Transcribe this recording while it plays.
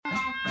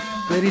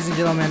Ladies and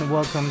gentlemen,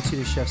 welcome to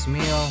the Chef's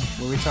Meal,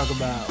 where we talk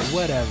about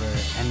whatever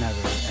and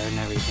never and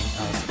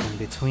everything else in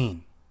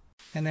between.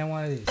 And then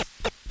one of these.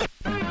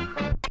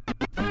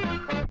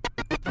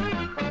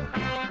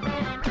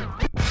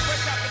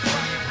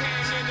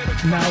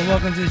 Now,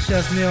 welcome to the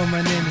Chef's Meal.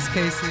 My name is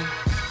Casey.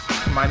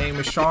 My name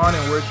is Sean,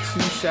 and we're two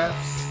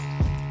chefs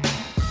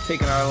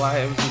taking our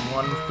lives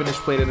one finished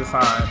plate at a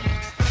time.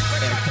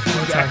 And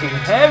feedbacking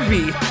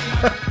heavy.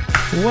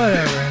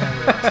 Whatever.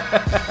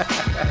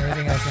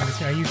 Everything else in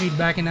between. Are you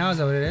feedbacking now? Is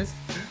that what it is?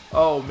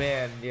 Oh,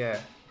 man, yeah.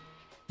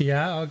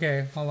 Yeah?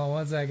 Okay. Hold on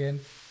one second.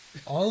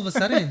 All of a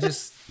sudden, it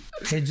just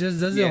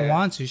doesn't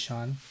want to,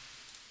 Sean.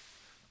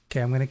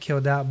 Okay, I'm going to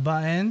kill that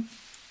button.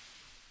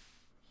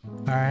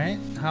 All right.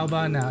 How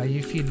about now? Are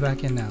you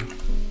feedbacking now?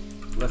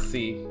 Let's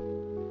see.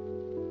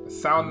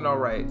 Sounding all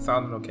right.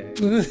 Sounding okay.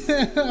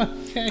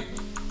 Okay.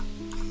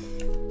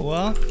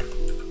 Well,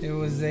 it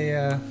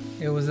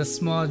was a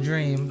small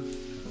dream,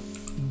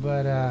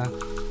 but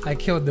I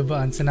killed the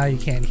button, so now you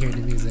can't hear the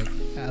music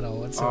at all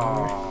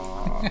whatsoever.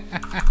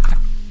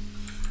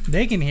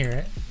 They can hear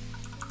it,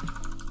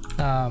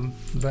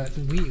 but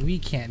we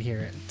can't hear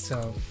it.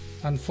 So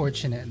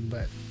unfortunate,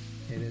 but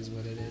it is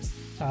what it is.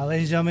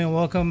 Ladies and gentlemen,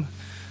 welcome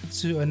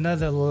to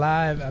another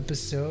live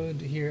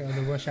episode here of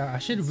the Rush Hour. I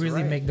should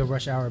really make the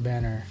Rush Hour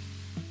banner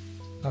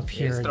up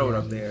here. Throw it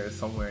up there,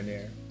 somewhere in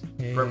there.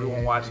 For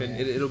everyone watching,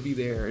 it'll be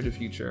there in the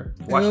future.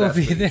 Watch it'll that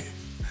be space. there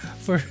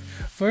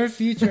for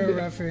future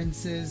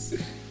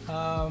references.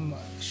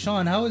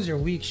 Sean, how was your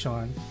week,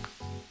 Sean?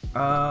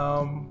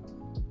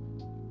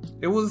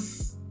 It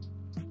was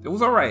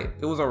all right.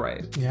 It was all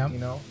right. Yeah. You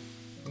know.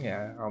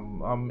 Yeah.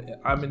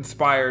 I'm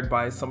inspired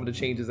by some of the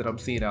changes that I'm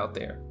seeing out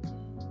there.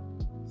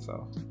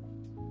 So.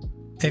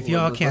 If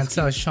y'all can't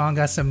tell, Sean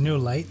got some new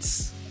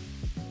lights.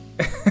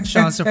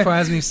 Sean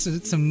surprised me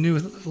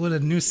with a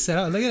new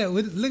setup. Look at that!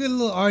 Look at the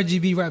little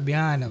RGB right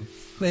behind him,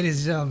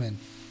 ladies and gentlemen.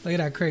 Look at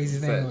that crazy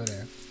thing over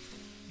there.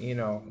 You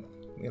know,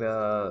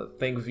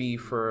 thank V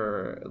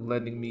for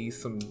lending me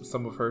some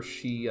of her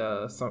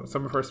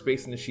some of her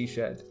space in the she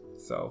shed.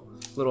 So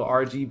little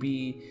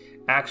RGB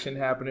action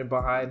happening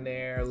behind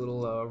there. A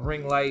little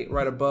ring light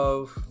right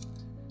above.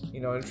 You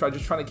know, and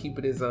just trying to keep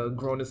it as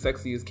grown and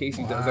sexy as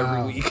Casey does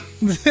every week.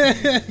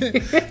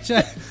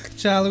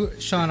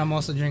 Sean, I'm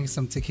also drinking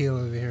some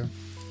tequila over here.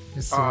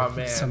 Oh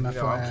man,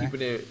 I'm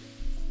keeping it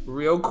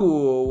real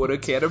cool with a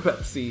can of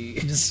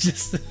Pepsi.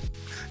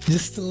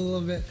 just a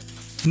little bit.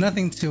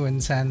 Nothing too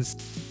intense.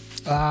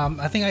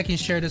 I think I can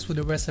share this with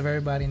the rest of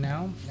everybody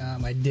now.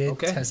 I did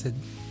test it.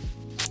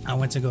 I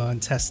went to go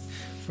and test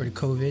for the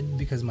COVID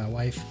because my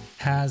wife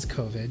has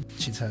COVID.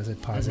 She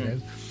tested positive.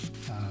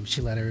 Mm-hmm.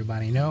 She let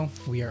everybody know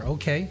we are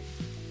okay.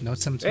 No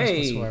symptoms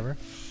whatsoever.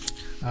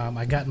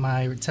 I got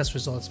my test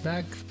results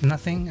back.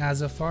 Nothing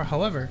as of far.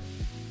 However,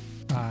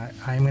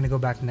 I'm going to go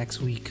back next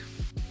week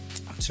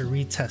to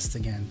retest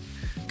again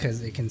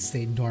because it can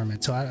stay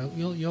dormant. So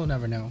you'll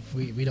never know.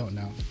 We don't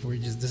know.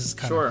 This is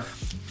kind of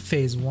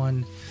phase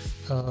one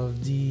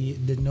of the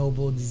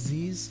noble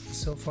disease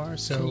so far.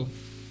 So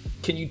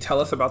can you tell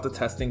us about the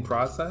testing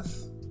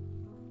process?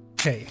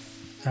 Okay.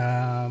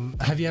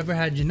 Have you ever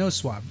had your nose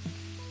swab?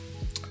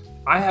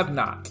 I have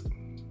not.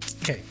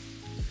 Okay.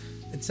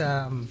 It's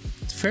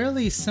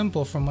fairly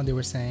simple from what they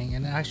were saying,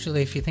 and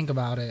actually, if you think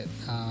about it,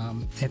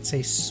 it's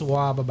a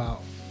swab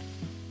about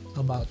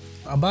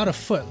a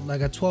foot,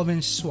 like a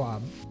 12-inch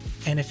swab,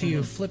 and if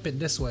you flip it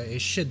this way,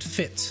 it should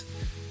fit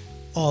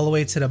all the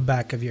way to the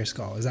back of your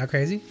skull. Is that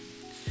crazy?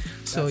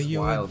 So That's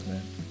wild,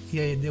 man.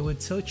 Yeah, they would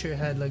tilt your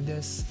head like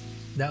this.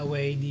 That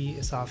way, the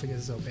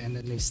esophagus is open, and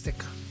then they stick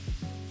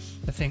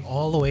the thing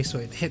all the way so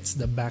it hits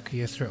the back of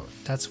your throat.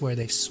 That's where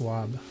they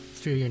swab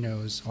through your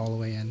nose all the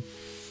way in,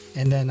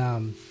 and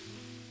then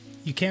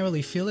you can't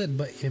really feel it,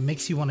 but it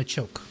makes you want to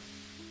choke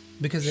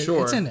because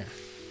it's in there,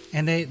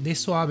 and they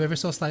swab ever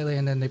so slightly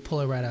and then they pull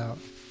it right out.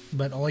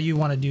 But all you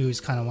want to do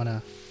is kind of want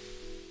to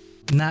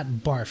not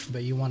barf,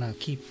 but you want to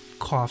keep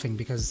coughing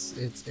because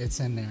it's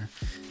in there,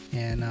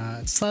 and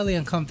it's slightly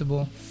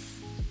uncomfortable,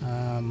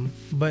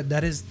 but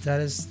that is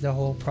the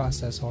whole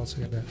process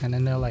altogether. And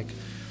then they're like,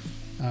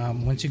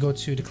 once you go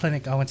to the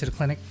clinic, I went to the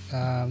clinic,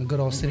 the good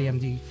old City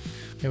MD.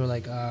 They were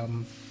like,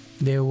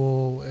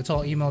 it's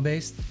all email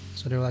based.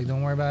 So they were like,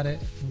 don't worry about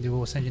it. They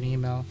will send you an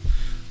email.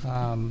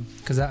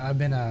 Because I've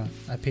been a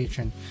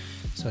patron.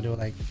 So they were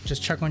like,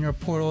 just check on your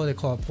portal. They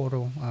call it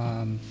portal.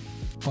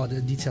 All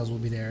the details will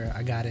be there.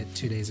 I got it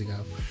 2 days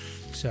ago.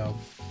 So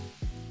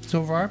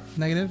far,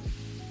 negative.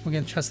 We're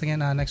going to test again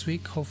next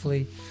week.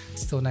 Hopefully,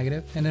 still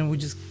negative. And then we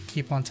just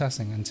keep on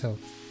testing until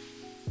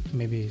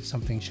maybe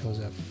something shows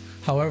up.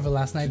 However,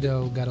 last night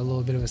though got a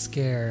little bit of a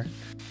scare.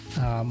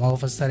 All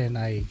of a sudden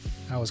I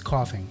was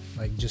coughing,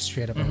 like just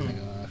straight up. I was like,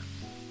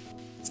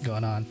 what's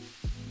going on?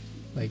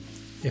 Like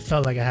it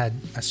felt like I had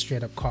a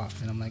straight up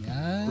cough, and I'm like,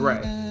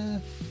 right.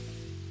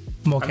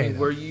 I'm okay. I mean,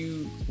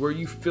 were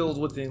you filled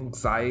with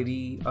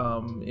anxiety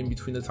in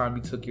between the time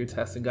you took your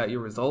test and got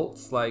your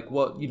results? Like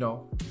what, you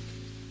know?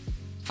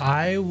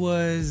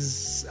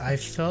 I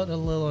felt a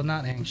little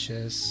not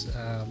anxious.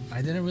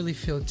 I didn't really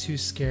feel too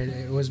scared.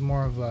 It was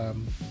more of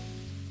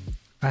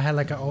I had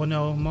like a oh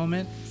no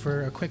moment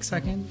for a quick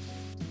second,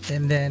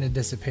 and then it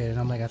dissipated.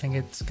 I'm like, I think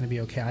it's gonna be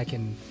okay. I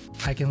can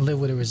live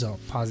with a result,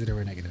 positive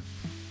or negative.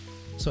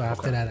 So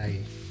after that,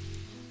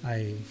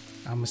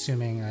 I'm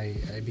assuming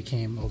I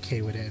became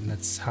okay with it, and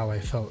that's how I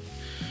felt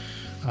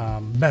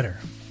better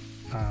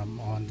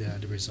on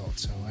the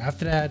results. So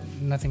after that,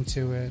 nothing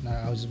to it.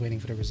 I was just waiting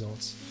for the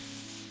results.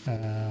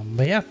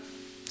 But yeah,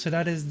 so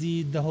that is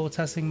the whole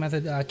testing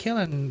method.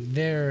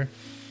 Kaylin,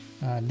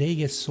 they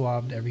get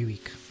swabbed every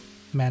week,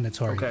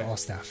 mandatory, all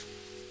staff.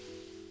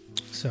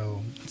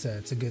 So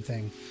it's a good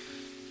thing.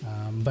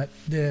 But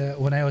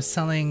when I was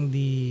telling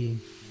the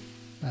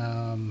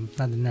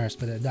not the nurse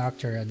but the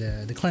doctor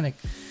at the clinic,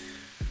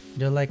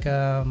 they're like,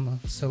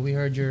 so we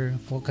heard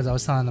because I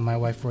was telling them my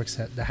wife works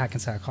at the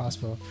Hackensack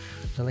Hospital.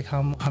 They're like,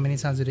 how many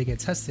times do they get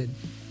tested?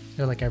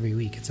 They're like, every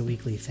week. It's a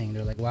weekly thing.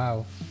 They're like,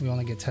 wow, we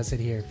only get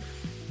tested here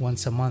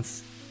once a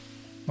month,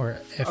 or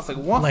if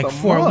like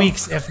 4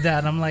 weeks, if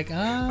that. I'm like,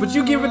 but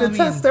you give it a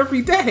test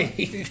every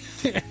day.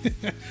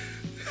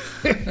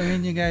 I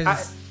mean, you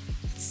guys,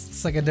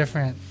 it's like a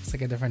different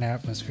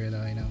atmosphere,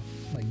 though. You know,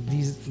 like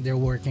they're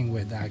working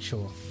with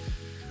actual.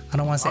 I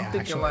don't want to say I'm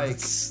thinking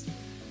actual. Like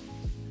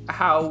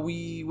how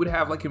we would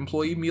have like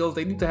employee meals.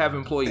 They need to have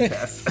employee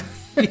tests.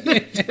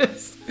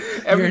 Just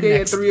every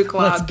day at 3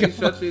 o'clock, they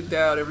shut it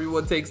down.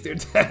 Everyone takes their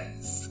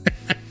tests.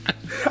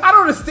 I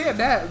don't understand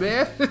that,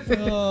 man.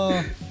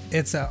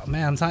 It's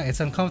man, I'm telling you,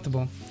 it's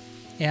uncomfortable,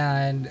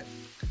 and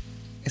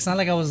it's not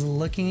like I was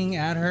looking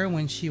at her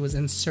when she was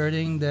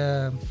inserting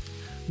the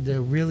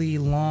really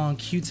long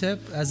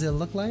Q-tip as it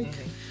looked like.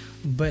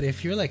 But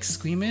if you're like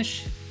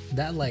squeamish,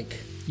 that like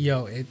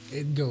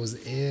it goes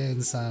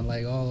in, son,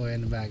 like all the way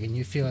in the back, and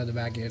you feel it at the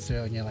back of your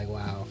throat, and you're like,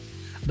 wow.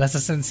 That's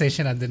a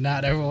sensation I did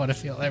not ever want to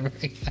feel ever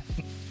again.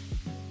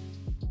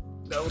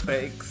 No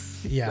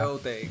thanks. Yeah. No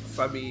thanks.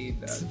 I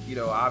mean,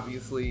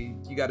 obviously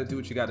you got to do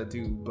what you got to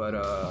do, but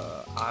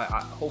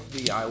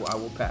hopefully I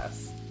will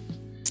pass.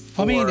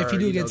 I mean, if you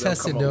do get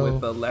tested, though,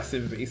 with a less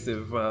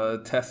invasive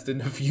test in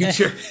the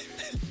future.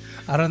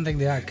 I don't think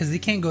they are, because they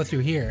can't go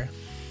through here,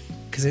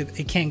 because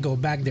it can't go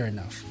back there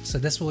enough. So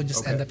this will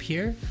just end up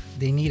here.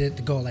 They need it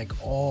to go like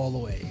all the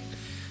way,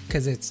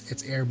 because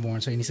it's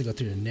airborne, so it needs to go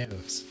through the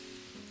nose.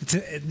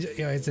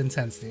 It's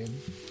intense, dude.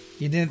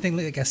 You didn't think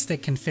like a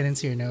stick can fit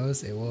into your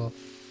nose? It will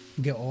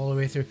get all the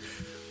way through.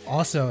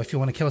 Also, if you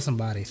want to kill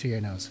somebody, through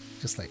your nose,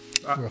 just like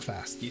real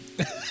fast.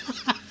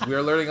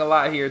 We're learning a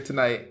lot here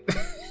tonight.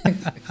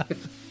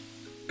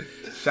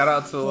 Shout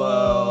out to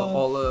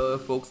all the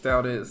folks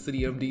down at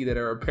City MD that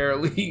are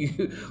apparently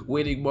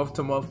waiting month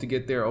to month to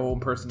get their own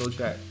personal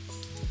check.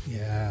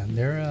 Yeah,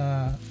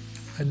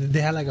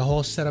 they had like a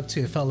whole setup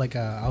too. It felt like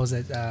I was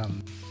at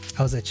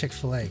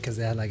Chick-fil-A, because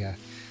they had like a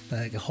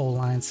whole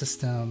line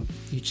system.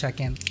 You check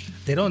in,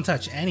 they don't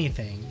touch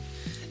anything,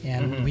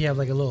 and we have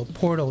like a little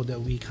portal that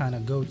we kind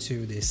of go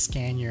to. They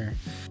scan your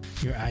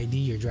ID,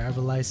 your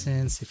driver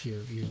license, if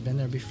you've been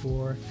there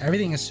before.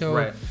 Everything is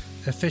so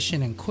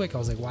efficient and quick. I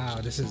was like, wow,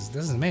 this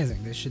is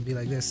amazing. This should be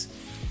like this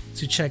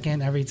to check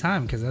in every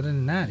time, because other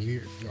than that,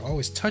 you're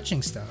always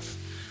touching stuff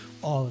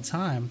all the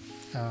time.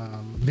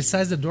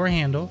 Besides the door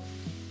handle,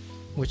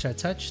 which I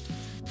touched,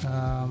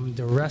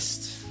 the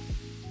rest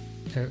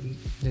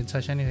didn't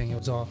touch anything. It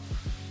was all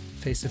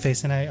face to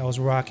face. And I was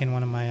rocking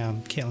one of my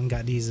Caitlin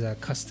got these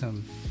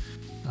custom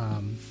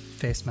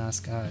face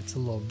mask. It's a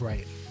little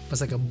bright, but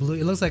it's like a blue.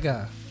 It looks like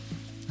I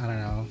don't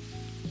know,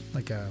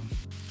 like a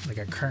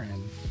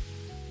curtain.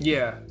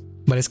 Yeah,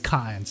 but it's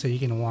cotton, so you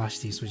can wash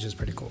these, which is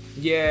pretty cool.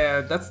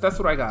 Yeah, that's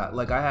what I got.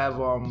 Like I have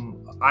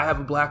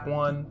a black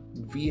one.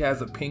 V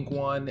has a pink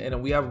one, and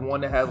then we have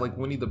one that has like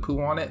Winnie the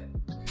Pooh on it.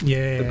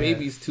 Yeah, the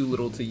baby's too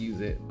little to use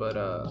it, but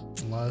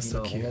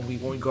so cute.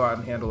 when we go out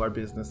and handle our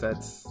business,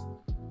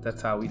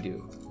 that's how we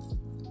do.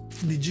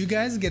 Did you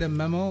guys get a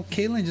memo?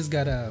 Caitlin just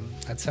got a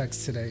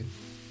text today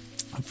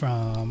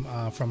from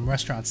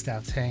restaurant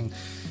staff saying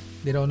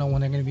they don't know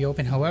when they're going to be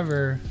open.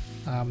 However,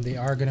 they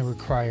are going to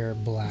require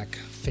black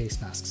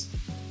face masks,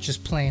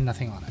 just plain,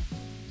 nothing on it.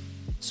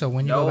 So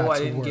when you go back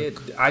to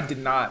work, I did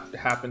not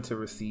happen to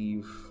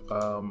receive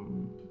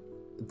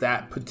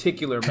that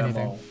particular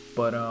memo,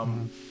 but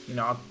I'll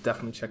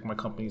definitely check my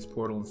company's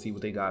portal and see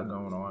what they got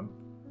going on.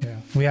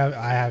 Yeah,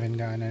 I haven't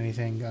gotten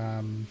anything,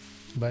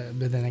 but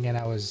then again,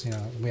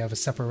 we have a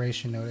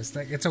separation notice.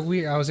 Like it's a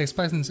weird. I was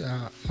explaining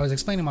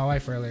to my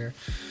wife earlier.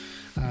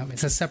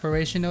 It's a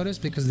separation notice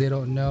because they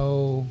don't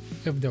know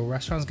if the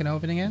restaurant's gonna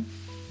open again.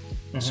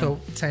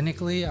 So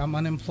technically, I'm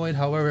unemployed.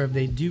 However, if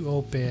they do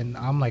open,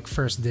 I'm like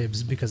first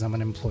dibs because I'm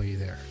an employee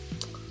there.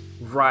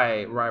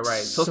 Right.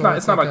 So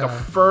it's not like a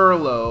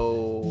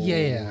furlough.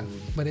 Yeah.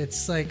 But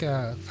it's like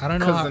I don't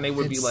know. Because then they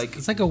would be like,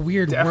 it's like a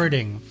weird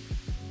wording.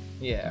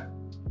 Yeah.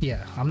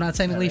 Yeah. I'm not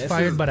technically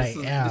fired, but I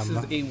am. This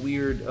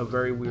is a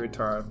very weird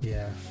time.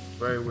 Yeah.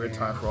 Very weird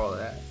time for all of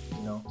that.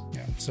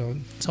 Yeah. So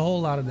it's a whole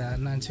lot of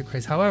that. Not too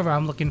crazy. However,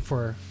 I'm looking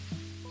for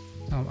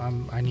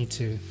I need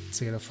to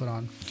get a foot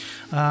on.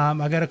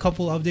 I got a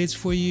couple updates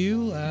for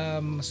you.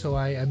 So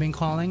I've been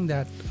calling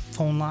that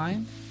phone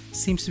line.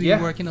 Seems to be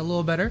working a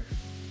little better.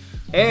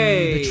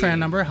 Hey, the TRAN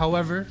number,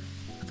 however,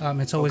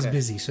 it's always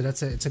busy. So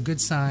it's a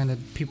good sign that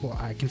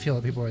I can feel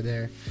that people are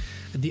there.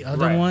 The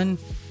other one,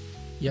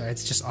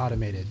 it's just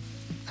automated.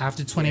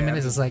 After 20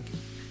 minutes, it's like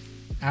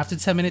after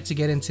 10 minutes to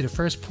get into the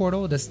first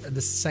portal. The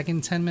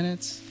second 10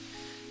 minutes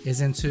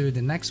is into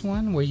the next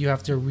one where you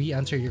have to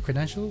re-enter your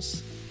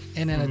credentials.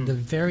 And then at the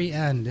very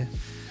end,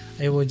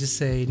 it will just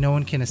say, no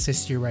one can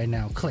assist you right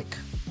now. Click.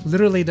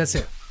 Literally, that's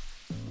it.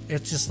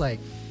 It's just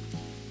like,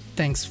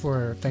 thanks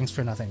for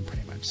nothing,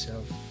 pretty much.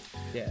 So,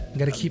 I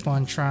got to keep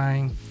on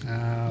trying.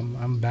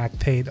 I'm back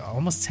paid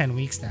almost 10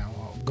 weeks now,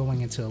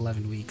 going into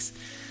 11 weeks,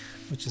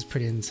 which is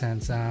pretty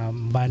intense.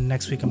 By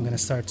next week, I'm going to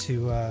start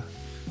to,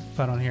 if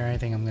I don't hear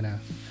anything, I'm going to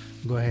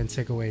go ahead and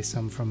take away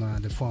some from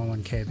the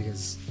 401k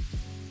because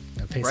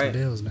I pay some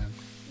bills, man.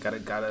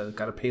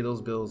 Gotta pay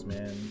those bills,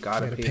 man.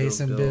 Gotta pay those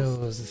some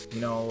bills. You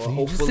know,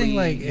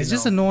 hopefully, it's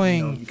just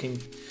annoying. You can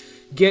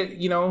get,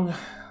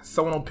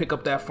 someone will pick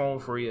up that phone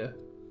for you.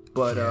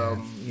 But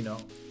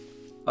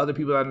other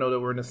people I know that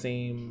were in the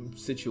same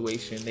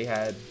situation, they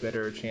had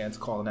better chance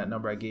calling that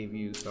number I gave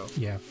you. So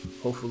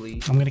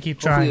hopefully, I'm gonna keep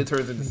trying.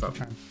 Hopefully, it turns into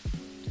something.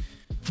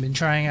 Been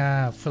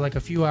trying for like a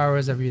few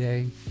hours every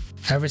day,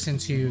 ever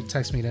since you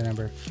text me the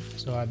number.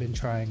 So I've been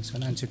trying, so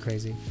not too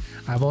crazy.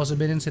 I've also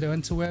been into the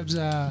interwebs,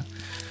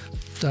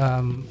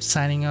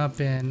 signing up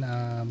and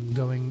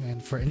going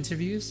in for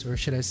interviews, or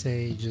should I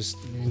say just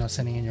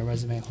sending in your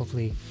resume.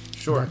 Hopefully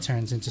that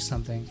turns into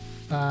something.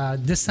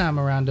 This time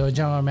around though,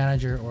 general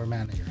manager or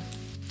manager.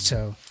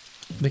 So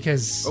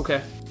because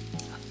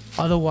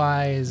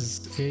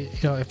otherwise,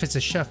 if it's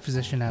a chef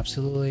position,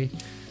 absolutely.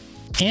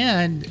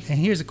 And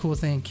here's a cool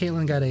thing.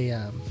 Caitlin got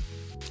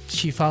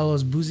she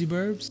follows Boozy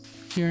Burbs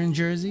here in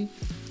Jersey.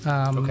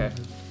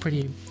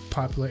 Pretty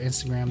popular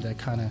Instagram that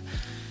kind of,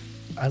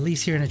 at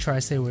least here in the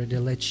tri-state, where they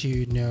let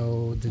you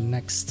know the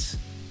next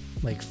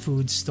like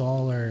food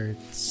stall or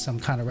some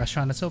kind of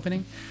restaurant that's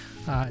opening.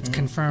 It's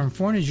confirmed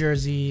for New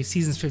Jersey,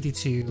 Seasons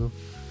 52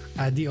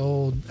 at the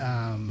old,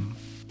 not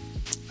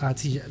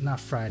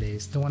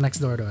Fridays, the one next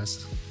door to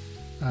us.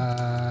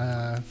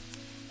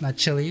 Not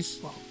Chili's.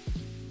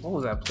 What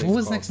was that place What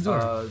was called? next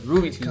door?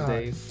 Ruby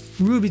Tuesdays.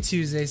 Ruby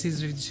Tuesday,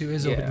 Season 52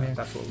 is open there.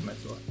 That's what was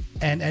next door.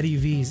 And Eddie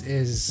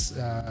V's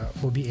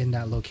will be in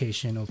that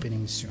location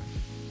opening soon.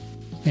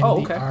 In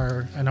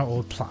our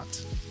old plot.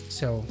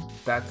 So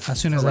that's as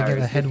soon as I get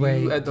a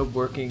headway, you end up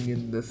working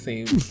in the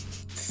same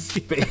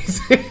space.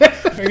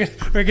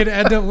 we're gonna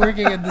end up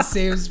working in the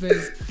same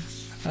space.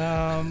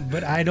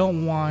 But I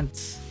don't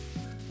want.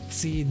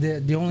 See,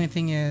 the only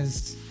thing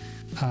is,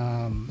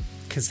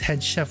 because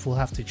head chef will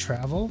have to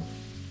travel.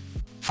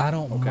 I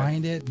don't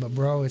mind it, but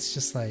bro, it's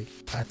just like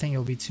I think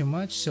it'll be too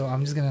much. So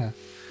I'm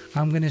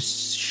gonna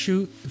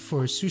shoot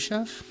for sous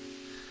chef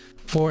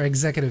or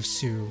executive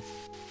sous.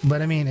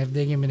 But I mean, if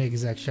they give me the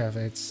exec chef,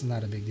 it's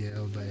not a big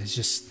deal. But it's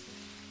just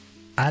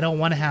I don't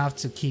want to have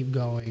to keep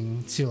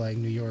going to like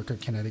New York or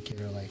Connecticut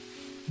or like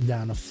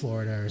down to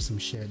Florida or some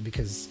shit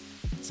because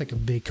it's like a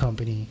big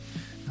company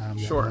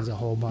that runs a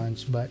whole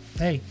bunch. But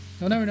hey,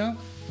 you'll never know.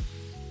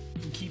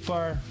 We keep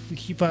our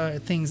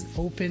things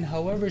open.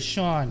 However,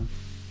 Sean,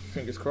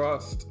 fingers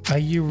crossed. Are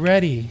you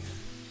ready?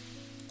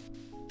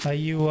 Are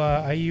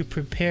you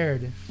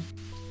prepared?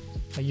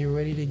 Are you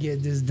ready to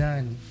get this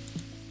done?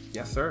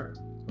 Yes, sir.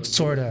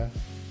 Sorta.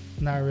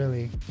 Not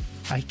really.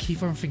 I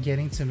keep on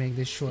forgetting to make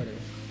this shorter.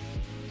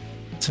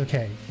 It's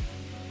okay.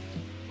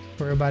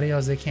 For everybody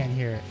else, they can't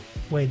hear it.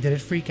 Wait, did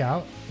it freak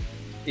out?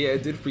 Yeah,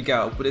 it did freak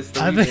out, but it's the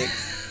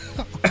remix.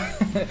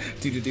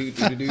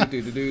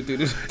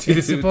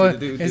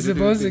 It's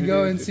supposed to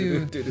go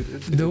into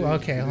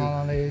okay, hold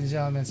on, ladies and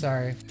gentlemen,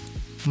 sorry,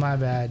 my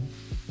bad.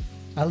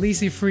 At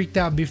least he freaked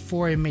out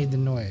before he made the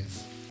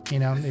noise, it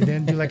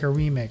didn't do like a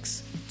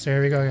remix. So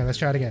here we go again. Let's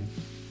try it again.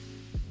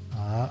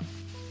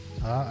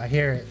 I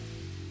hear it.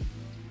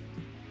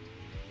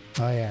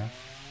 Oh yeah,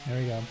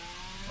 there we go.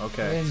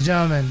 Okay, ladies and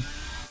gentlemen,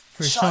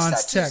 for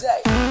Sean's Tech.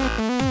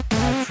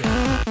 That's it.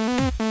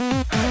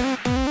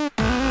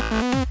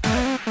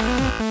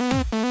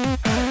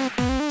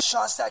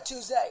 Sean's Tech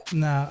Tuesday.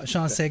 Nah,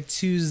 Sean's Tech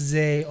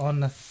Tuesday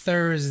on a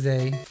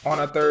Thursday. On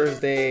a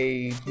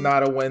Thursday,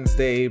 not a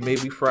Wednesday,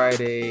 maybe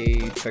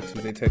Friday. Tech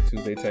Tuesday, Tech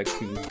Tuesday, Tech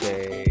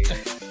Tuesday.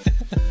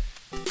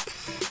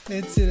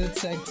 It's a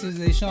Tech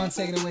Tuesday. Sean's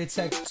taking away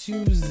Tech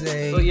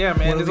Tuesday. So yeah,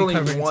 man, there's only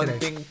one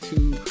thing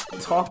to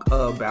talk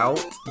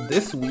about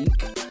this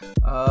week.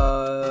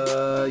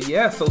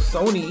 So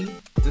Sony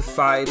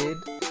decided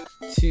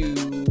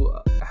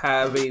to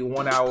have a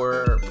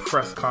 1-hour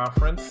press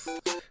conference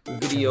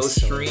video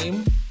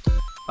stream,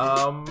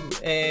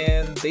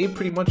 and they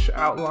pretty much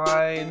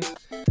outlined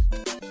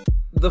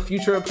the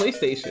future of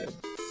PlayStation.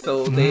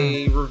 So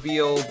they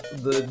revealed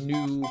the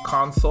new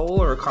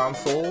console or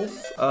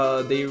consoles.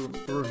 They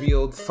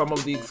revealed some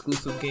of the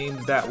exclusive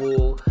games that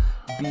will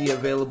be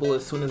available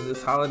as soon as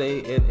this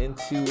holiday and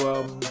into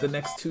the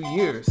next 2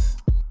 years.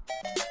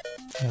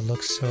 It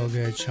looks so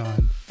good,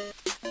 Sean.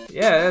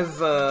 Yeah,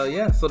 so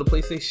the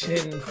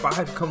PlayStation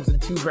 5 comes in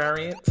 2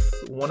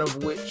 variants, one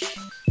of which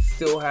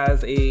still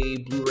has a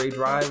Blu-ray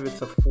drive.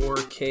 It's a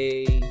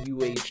 4K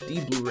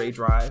UHD Blu-ray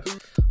drive.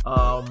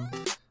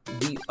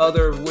 The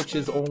other of which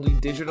is only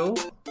digital.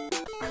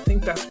 I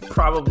think that's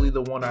probably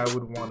the one I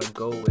would want to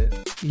go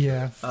with.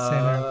 Yeah,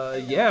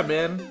 same here. Yeah,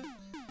 man.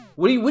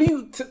 What do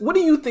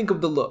you think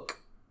of the look?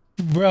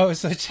 Bro,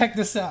 so check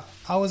this out.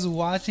 I was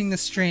watching the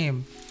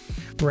stream,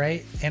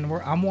 right? And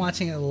I'm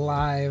watching it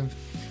live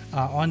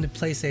on the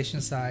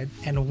PlayStation side.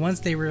 And once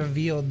they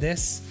revealed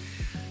this,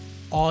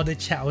 all the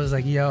chat was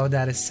like, yo,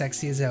 that is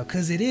sexy as hell.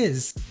 Because it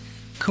is.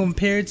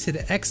 Compared to the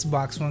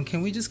Xbox one.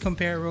 Can we just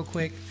compare it real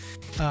quick?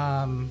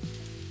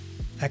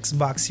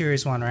 Xbox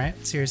Series 1, right?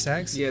 Series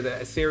X? Yeah,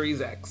 the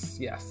Series X,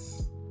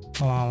 yes.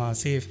 Hold on.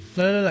 See if...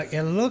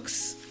 Look.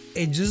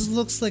 It just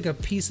looks like a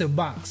piece of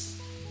box.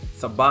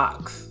 It's a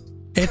box.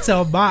 It's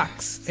a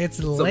box. It's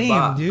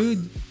lame,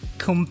 dude.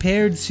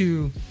 Compared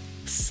to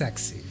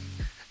sexy.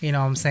 You know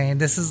what I'm saying?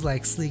 This is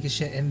like sleek as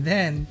shit. And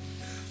then,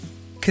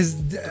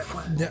 because the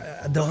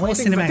whole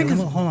cinematic,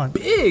 hold on.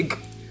 Big.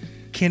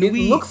 It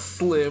looks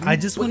slim. I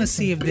just want to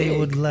see if they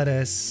would let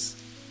us.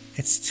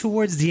 It's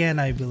towards the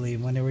end, I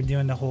believe, when they were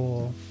doing the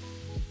whole.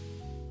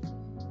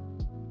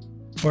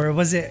 Or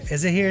was it?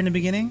 Is it here in the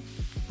beginning?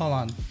 Hold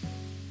on.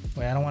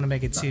 Wait, I don't want to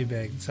make it too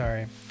big.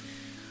 Sorry.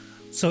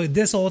 So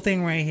this whole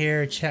thing right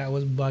here, chat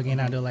was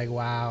bugging out. They're like,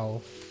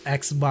 "Wow,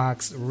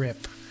 Xbox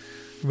rip,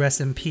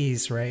 rest in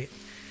peace," right?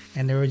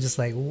 And they were just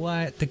like,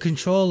 "What? The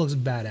controller looks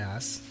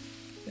badass."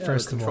 Yeah,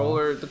 first of all,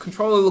 the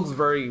controller looks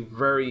very,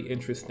 very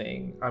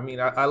interesting. I mean,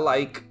 I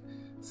like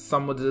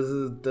some of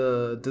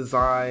the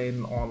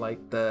design on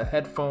like the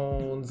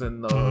headphones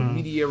and the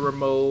media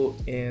remote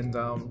and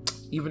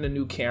even a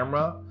new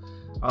camera.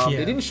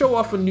 They didn't show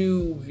off a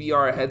new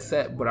VR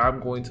headset, but I'm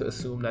going to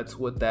assume that's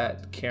what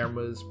that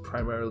camera is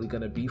primarily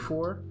going to be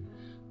for.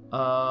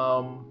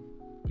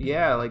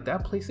 Yeah, like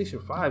that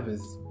PlayStation 5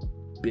 is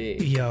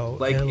big. Yo,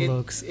 like it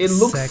looks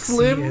sexy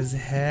slim as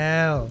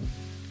hell,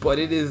 but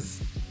it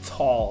is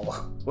tall.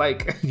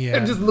 Like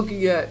I'm just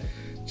looking at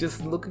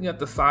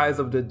the size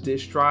of the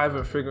disk drive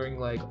and figuring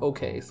like,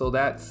 okay, so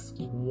that's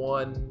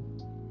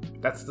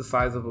the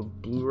size of a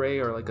Blu-ray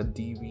or like a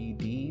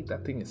DVD.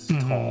 That thing is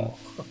tall.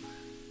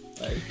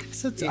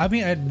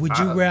 Would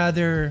you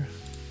rather?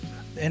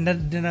 And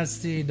then that's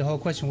the whole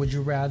question. Would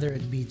you rather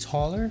it be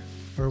taller,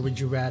 or would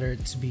you rather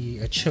it to be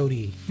a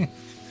chody?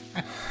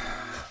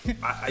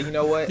 You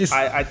know what?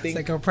 I think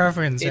it's like a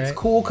preference. It's right?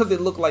 cool because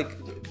it looked like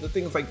the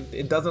things like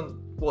it doesn't.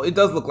 Well, it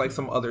does look like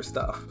some other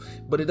stuff,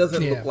 but it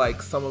doesn't look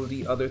like some of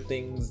the other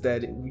things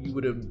that you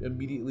would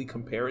immediately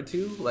compare it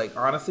to. Like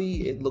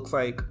honestly, it looks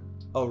like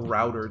a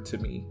router to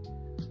me.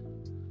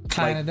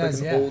 Kind of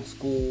does, like an old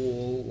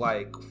school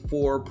like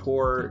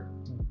 4-port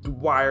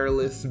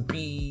wireless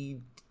B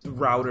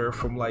router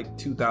from like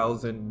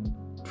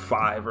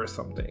 2005 or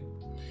something.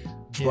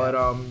 But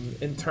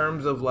in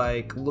terms of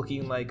like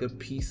looking like a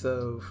piece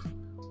of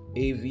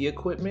AV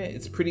equipment,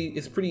 it's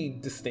pretty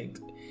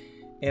distinct.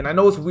 And I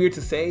know it's weird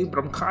to say, but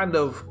I'm kind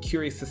of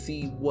curious to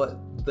see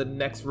what the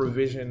next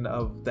revision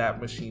of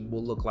that machine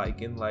will look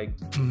like in like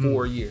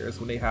 4 years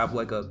when they have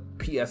like a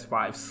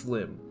PS5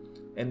 Slim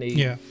and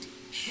they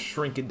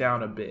shrink it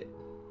down a bit.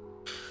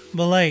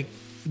 But like,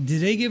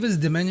 did they give us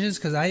dimensions?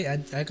 Because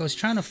I was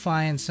trying to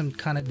find some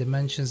kind of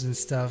dimensions and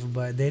stuff,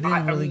 but they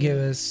didn't really give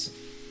us.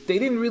 They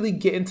didn't really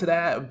get into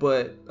that,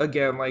 but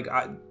again, like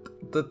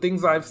the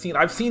things I've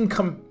seen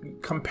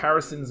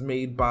comparisons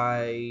made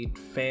by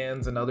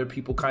fans and other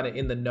people kind of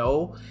in the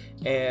know,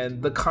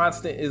 and the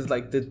constant is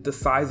like the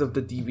size of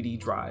the DVD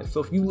drive. So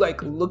if you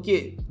like look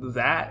at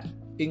that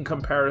in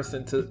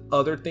comparison to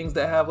other things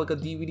that have like a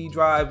DVD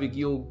drive,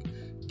 you'll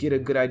get a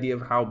good idea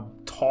of how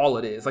tall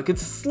it is. Like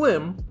it's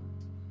slim,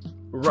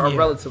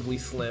 relatively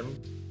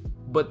slim,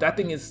 but that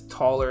thing is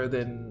taller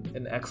than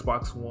an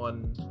Xbox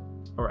One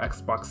or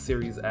Xbox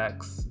Series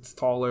X. It's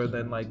taller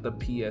than like the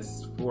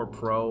PS4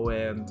 Pro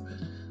and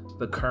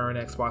the current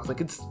Xbox. Like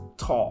it's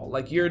tall.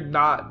 Like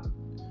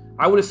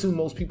I would assume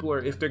most people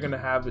are, if they're gonna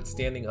have it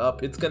standing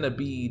up, it's gonna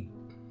be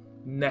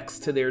next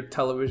to their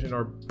television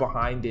or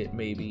behind it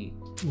maybe.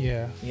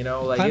 Yeah. You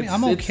know, like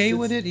I'm okay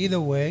with it either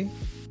way.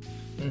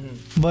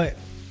 But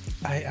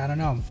I don't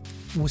know.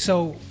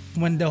 So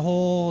when the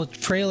whole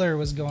trailer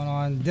was going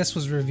on, this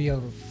was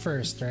revealed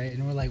first, right?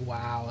 And we're like,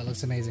 wow, it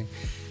looks amazing.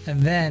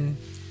 And then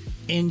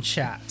in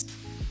chat,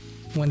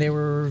 when they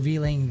were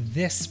revealing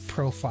this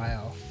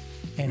profile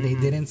and they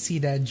didn't see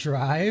that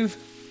drive,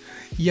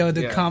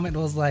 the comment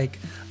was like,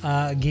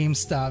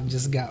 GameStop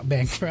just got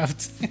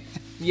bankrupt.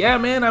 Yeah,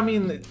 man. I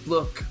mean,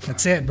 look,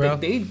 that's it, bro.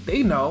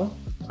 They know.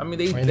 I mean,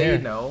 they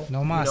know.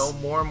 No mas. You know,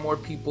 more and more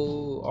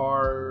people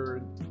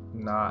are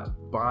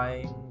not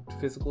buying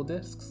physical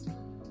discs.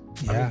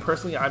 I mean,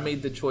 personally, I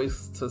made the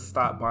choice to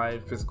stop buying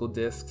physical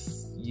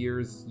discs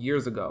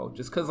years ago,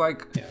 just because,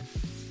 like,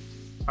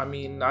 I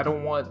mean, I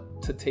don't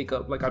want to take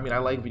up, like, I mean, I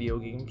like video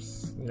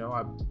games, you know,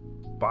 I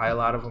buy a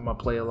lot of them, I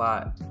play a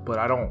lot, but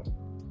I don't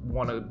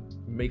want to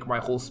make my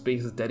whole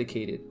space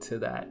dedicated to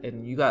that.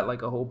 And you got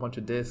like a whole bunch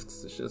of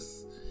discs. It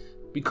just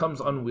becomes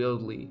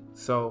unwieldy.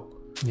 So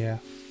yeah,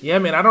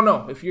 man, I don't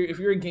know. If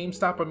you're a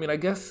GameStop, I mean, I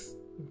guess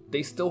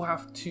they still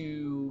have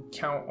to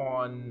count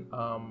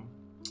on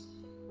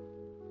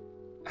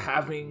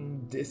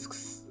having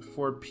discs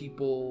for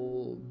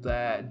people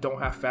that don't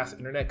have fast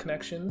internet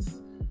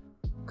connections.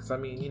 Because I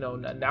mean,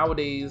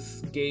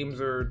 nowadays games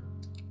are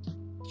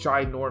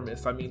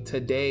ginormous. I mean,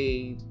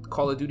 today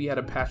Call of Duty had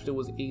a patch that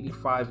was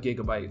 85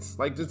 gigabytes.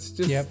 Like, it's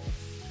just,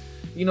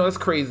 it's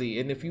crazy.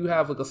 And if you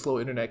have like a slow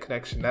internet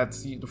connection,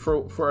 that's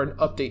for an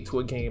update to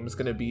a game, it's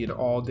gonna be an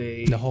all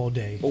day, the whole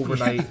day,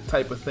 overnight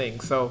type of thing.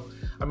 So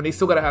I mean, they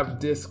still gotta have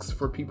discs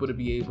for people to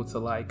be able to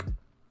like,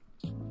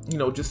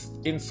 just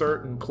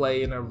insert and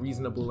play in a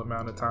reasonable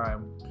amount of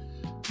time.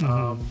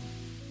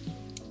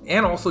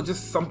 And also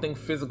just something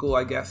physical,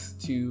 I guess,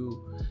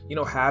 to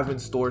have in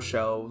store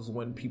shelves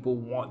when people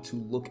want to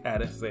look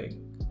at a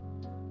thing,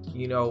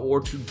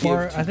 or to give.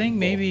 Or I think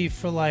maybe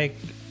for like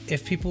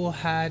if people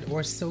had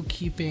or still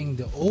keeping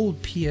the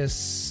old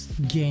PS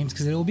games,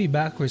 because it will be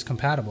backwards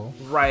compatible.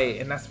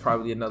 Right, and that's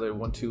probably another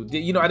one too.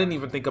 I didn't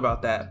even think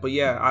about that, but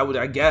yeah,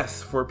 I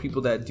guess for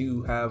people that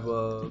do have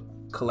a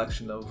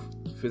collection of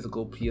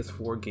physical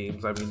PS4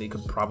 games, I mean, they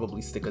could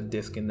probably stick a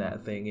disc in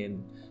that thing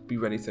and be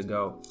ready to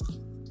go.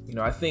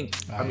 I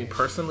mean,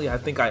 personally, I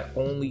think I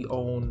only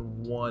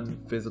own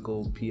one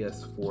physical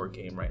PS4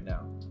 game right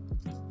now.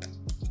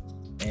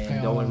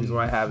 And the only reason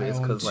why I have it is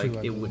because,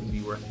 like, it wouldn't be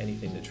worth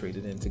anything to trade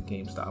it into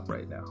GameStop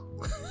right now.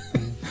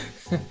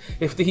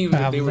 if they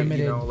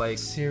were, like...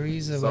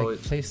 series of, so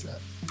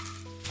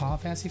Final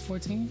Fantasy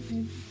 14,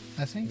 maybe?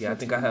 I think? Yeah, 14? I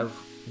think I have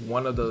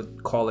one of the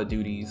Call of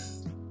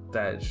Duties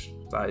that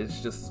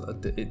it's just...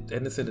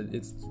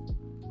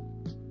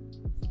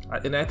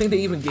 And I think they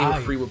even gave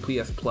it free with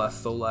PS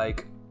Plus, so,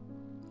 like...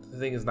 the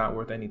thing is not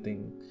worth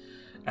anything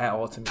at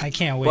all to me. I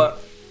can't wait. But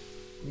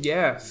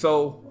yeah,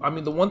 so I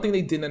mean, the one thing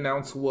they didn't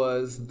announce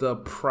was the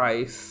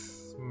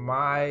price.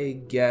 My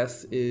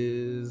guess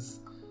is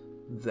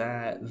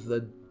that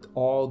the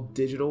all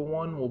digital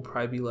one will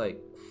probably be like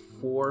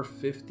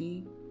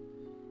 $450,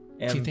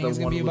 and the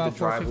one with the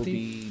drive will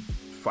be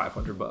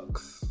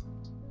 $500.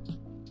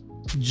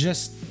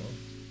 Just,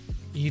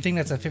 you think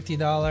that's a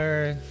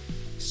 $50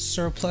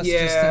 surplus? Yeah,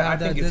 just to have I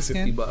think that it's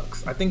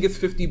 $50. I think it's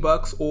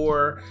 $50,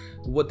 or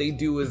what they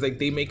do is like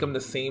they make them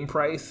the same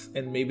price,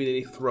 and maybe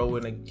they throw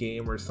in a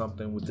game or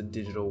something with the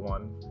digital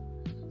one.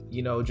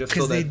 Just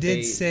so that they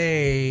did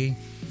say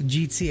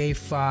GTA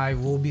 5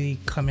 will be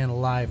coming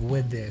live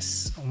with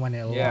this when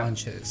it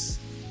launches.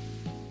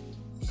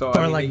 So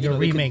or like the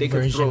remake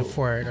version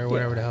for it, or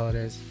whatever the hell it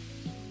is.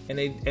 And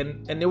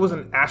there was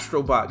an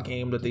Astrobot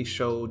game that they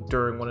showed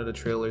during one of the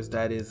trailers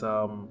that is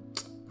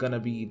gonna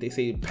be, they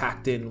say,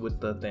 packed in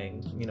with the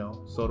thing,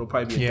 so it'll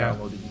probably be a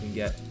download that you can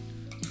get.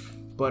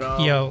 But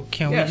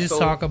can we just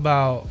talk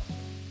about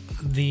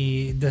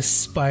the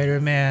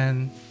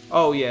Spider-Man?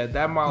 Oh yeah,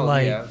 that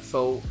Miles.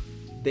 So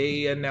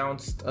they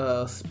announced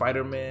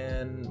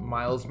Spider-Man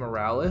Miles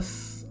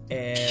Morales,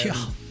 and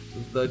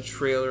the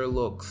trailer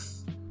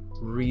looks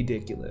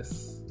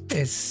ridiculous.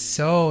 It's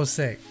so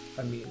sick.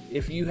 I mean,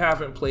 if you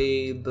haven't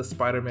played the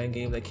Spider-Man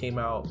game that came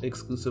out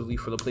exclusively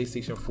for the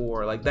PlayStation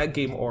 4, like, that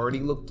game already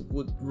looked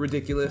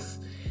ridiculous.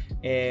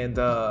 And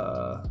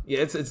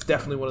it's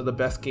definitely one of the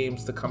best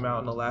games to come out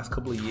in the last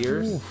couple of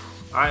years. Ooh.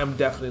 I am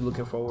definitely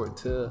looking forward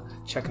to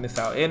checking this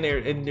out. And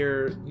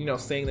they're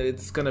saying that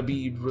it's gonna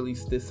be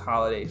released this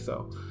holiday,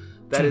 so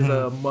that is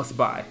a must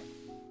buy.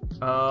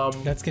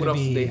 That's gonna what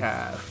else did they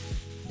have?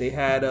 They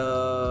had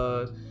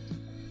the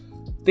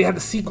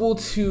sequel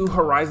to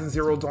Horizon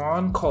Zero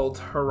Dawn called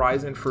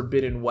Horizon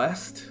Forbidden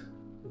West.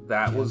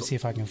 Let's see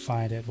if I can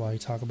find it while you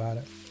talk about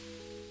it.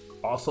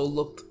 Also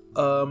looked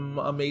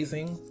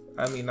amazing.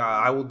 I mean,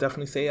 I will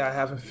definitely say I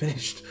haven't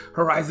finished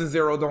Horizon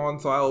Zero Dawn,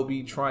 so I will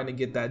be trying to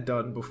get that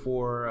done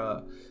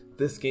before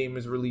this game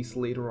is released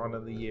later on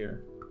in the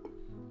year.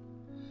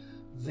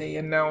 They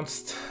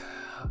announced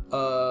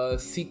a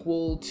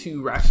sequel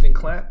to Ratchet &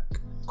 Clank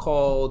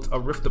called A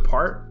Rift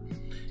Apart,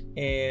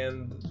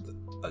 and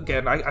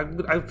again,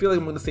 I feel like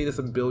I'm going to say this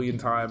a billion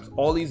times.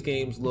 All these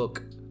games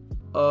look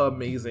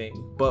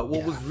amazing, but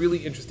what was really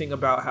interesting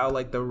about how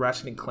like the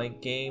Ratchet &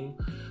 Clank game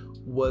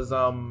was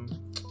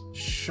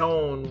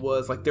shown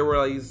was like there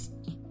were these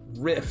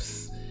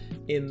rifts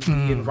in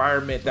the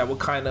environment that would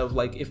kind of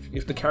like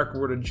if the character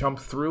were to jump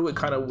through, it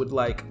kind of would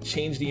like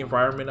change the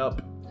environment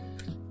up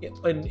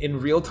in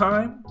real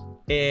time,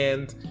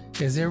 and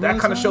that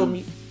kind of showed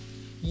me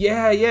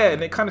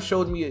and it kind of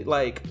showed me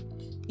like,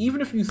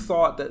 even if you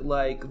thought that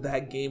like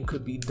that game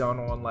could be done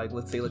on like,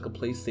 let's say like a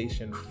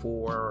PlayStation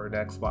 4 or an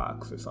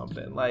Xbox or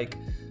something, like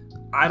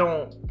I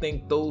don't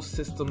think those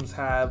systems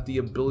have the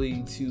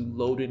ability to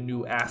load in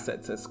new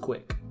assets as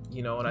quick,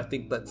 and I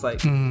think that's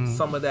like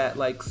some of that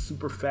like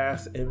super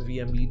fast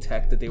NVMe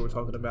tech that they were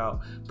talking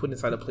about putting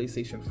inside a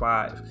PlayStation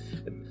 5.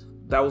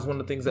 And that was one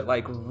of the things that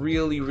like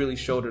really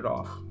showed it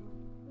off.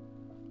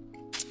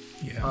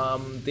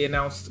 They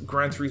announced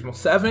Gran Turismo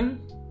 7,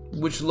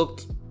 which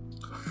looked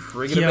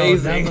friggin'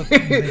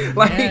 amazing.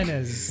 Like,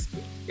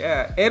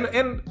 yeah,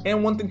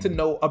 and one thing to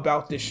note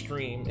about this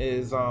stream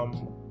is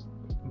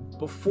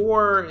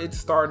before it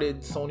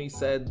started, Sony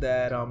said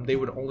that they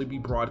would only be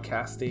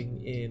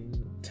broadcasting in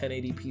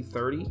 1080p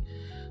 30.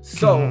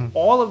 So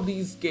all of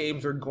these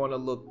games are going to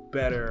look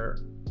better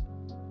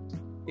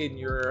in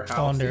your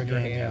house, in your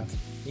hands.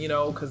 You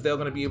know, because they're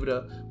going to be able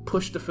to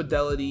push the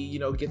fidelity, you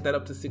know, get that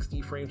up to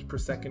 60 frames per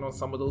second on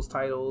some of those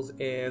titles.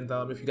 And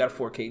if you got a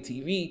 4K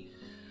TV,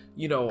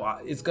 you know,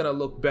 it's going to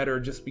look better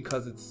just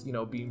because it's, you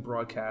know, being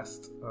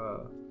broadcast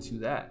to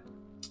that.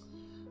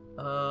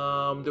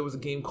 There was a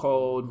game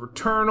called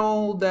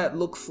Returnal that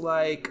looks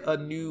like a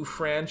new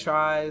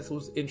franchise. It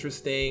was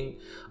interesting.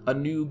 A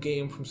new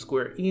game from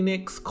Square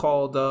Enix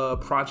called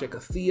Project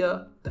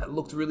Athea that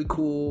looked really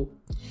cool.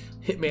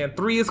 Hitman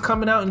 3 is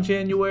coming out in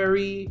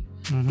January.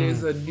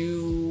 There's a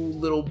new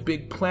little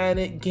Big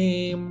Planet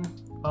game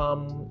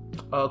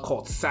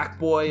called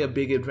Sackboy: A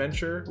Big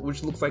Adventure,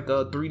 which looks like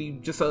a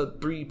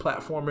 3D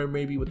platformer,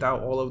 maybe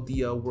without all of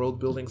the world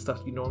building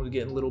stuff you normally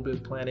get in Little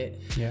Big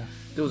Planet. Yeah.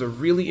 There was a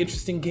really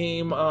interesting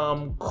game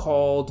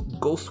called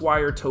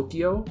Ghostwire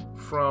Tokyo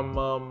from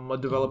a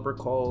developer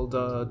called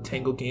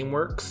Tango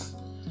Gameworks.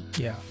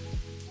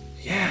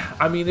 Yeah,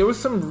 I mean, there was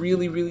some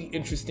really, really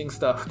interesting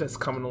stuff that's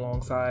coming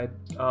alongside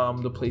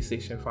the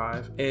PlayStation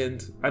 5.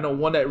 And I know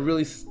one that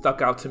really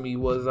stuck out to me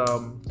was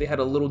they had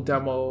a little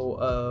demo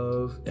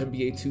of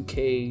NBA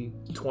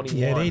 2K21.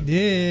 Yeah, they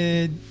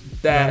did.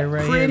 That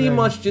pretty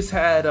much just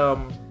had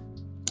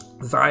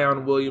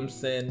Zion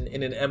Williamson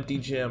in an empty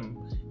gym.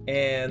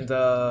 And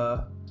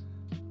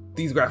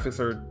these graphics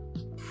are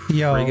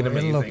friggin'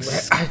 amazing. It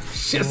looks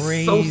it's just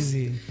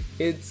crazy.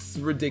 It's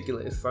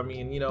ridiculous. I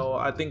mean, you know,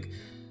 I think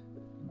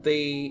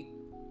they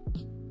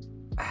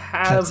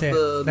have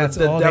the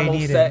demo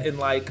set in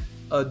like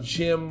a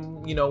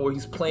gym, you know, where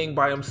he's playing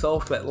by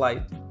himself at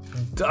like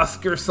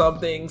dusk or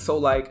something. So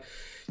like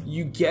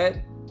you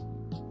get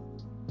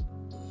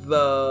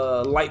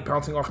the light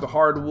bouncing off the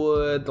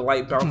hardwood, the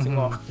light bouncing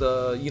off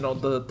the, you know,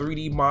 the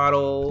 3D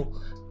model.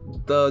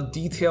 The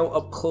detail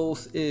up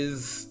close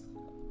is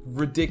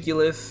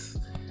ridiculous.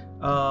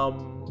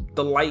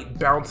 The light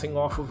bouncing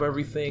off of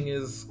everything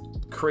is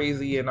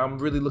crazy, and I'm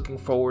really looking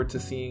forward to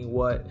seeing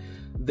what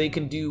they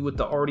can do with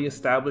the already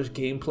established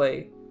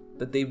gameplay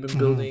that they've been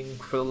building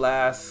for the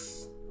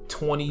last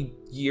 20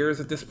 years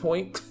at this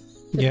point.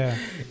 Yeah.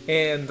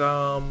 And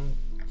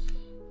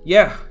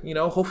yeah, you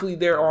know, hopefully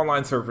their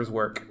online servers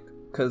work,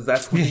 because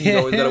that's what you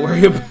always gotta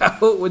worry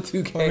about with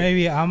 2K. Or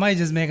maybe I might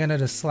just make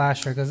another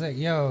slasher, because like,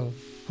 yo,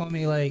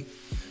 homie, like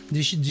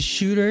the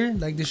shooter,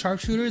 like the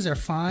sharpshooters are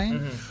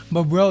fine,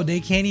 but bro, they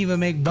can't even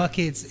make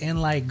buckets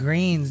in like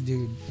grains,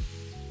 dude.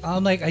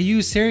 I'm like, are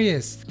you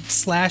serious?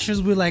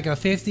 Slashers with like a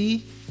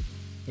 50?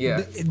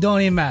 Yeah. It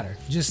don't even matter.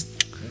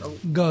 Just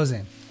goes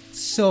in.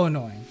 So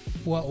annoying.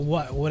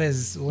 What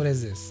is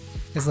this?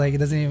 It's like, it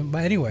doesn't even,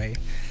 but anyway,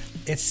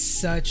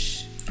 it's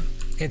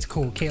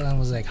cool. Caitlin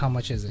was like, how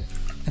much is it?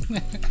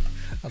 I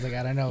was like,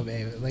 I don't know,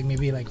 babe. Like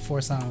maybe like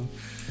for some.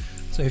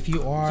 So if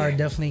you are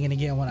definitely gonna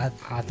get one,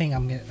 I think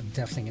I'm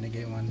definitely gonna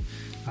get one.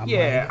 I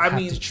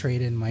mean, to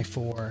trade in my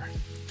 4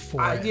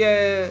 for it.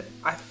 Yeah,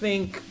 I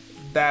think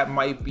that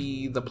might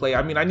be the play.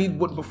 I mean,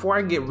 before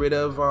I get rid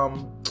of my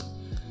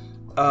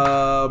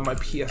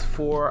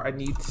PS4, I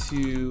need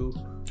to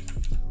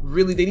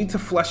they need to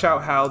flesh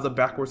out how the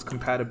backwards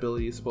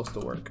compatibility is supposed to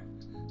work.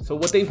 So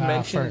what they've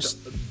mentioned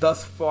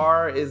thus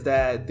far is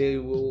that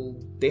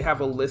they have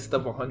a list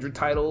of 100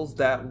 titles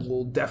that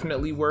will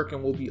definitely work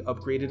and will be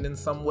upgraded in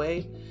some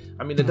way.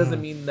 I mean, that doesn't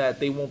mean that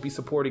they won't be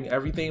supporting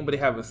everything, but they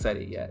haven't said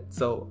it yet.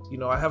 So, you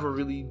know, I have a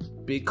really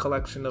big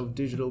collection of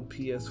digital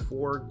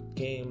PS4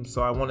 games,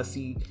 so I want to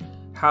see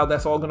how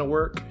that's all going to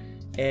work.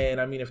 And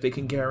I mean, if they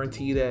can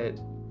guarantee that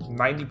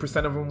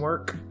 90% of them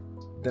work,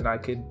 then I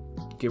could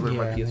get rid of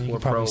my PS4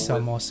 Pro. Sell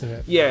most of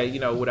it. Yeah, you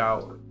know,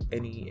 without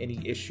any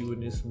issue,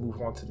 and just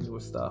move on to newer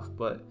stuff.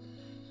 But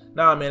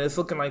nah, man, it's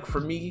looking like, for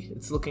me,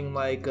 it's looking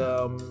like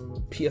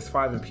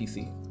PS5 and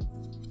PC.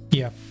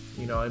 Yeah.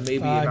 You know, and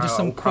maybe just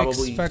some quick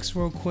specs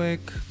real quick.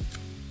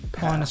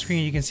 On the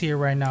screen, you can see it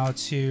right now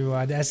too.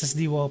 The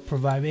SSD will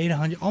provide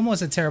 800,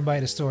 almost a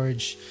terabyte of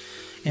storage,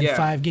 and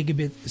 5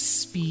 gigabit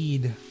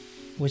speed,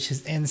 which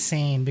is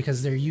insane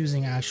because they're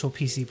using actual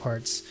PC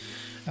parts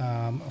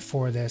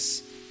for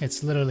this.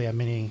 It's literally a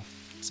mini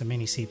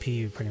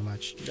CPU pretty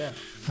much. Yeah.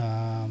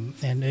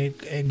 And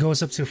it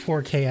goes up to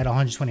 4K at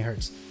 120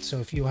 hertz. So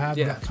if you have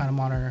that kind of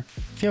monitor,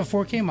 if you have a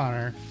 4K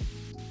monitor,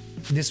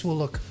 this will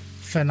look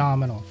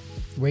phenomenal.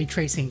 Ray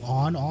tracing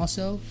on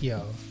also,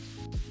 yo.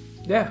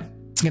 Yeah.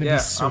 It's gonna be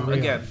surreal.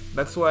 Again,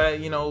 that's why,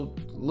 you know,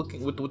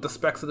 looking with the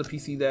specs of the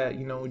PC that,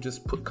 you know,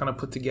 just put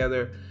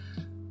together,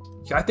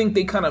 I think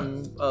they kind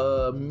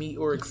of meet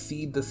or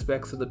exceed the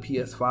specs of the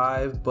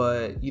PS5,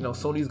 but, you know,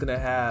 Sony's going to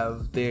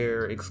have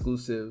their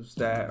exclusives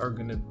that are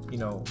going to, you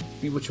know,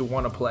 be what you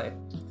want to play,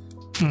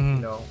 you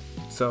know.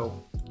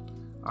 So,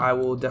 I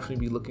will definitely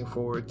be looking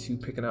forward to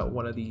picking up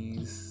one of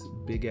these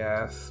big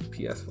ass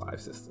PS5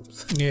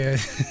 systems. Yeah.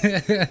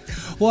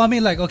 Well, I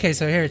mean, like, okay,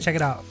 so here, check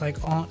it out.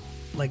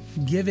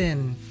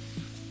 Given,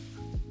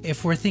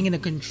 if we're thinking a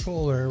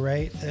controller,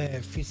 right?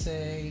 If you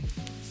say,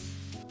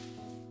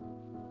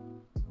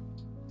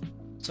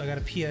 so I got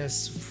a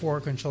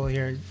PS4 controller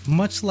here,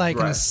 much like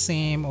in the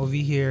same over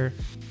here,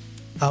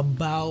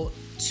 about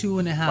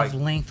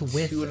 2.5 length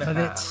width of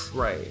it,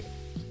 right?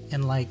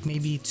 And like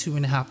maybe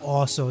 2.5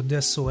 also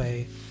this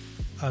way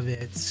of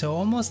it. So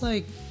almost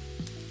like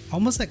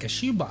a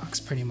shoebox,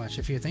 pretty much,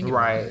 if you're thinking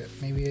about it.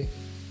 Maybe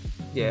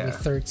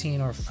 13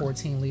 or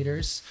 14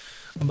 liters,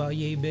 about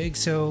yay big.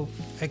 So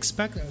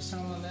expect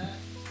something like that,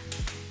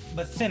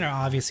 but thinner.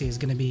 Obviously, is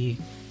going to be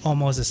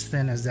almost as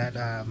thin as that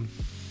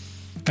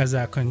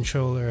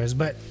controller is.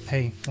 But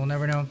hey, we'll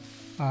never know.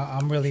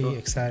 I'm really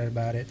excited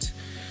about it.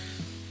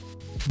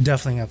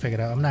 Definitely gonna pick it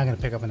up. I'm not gonna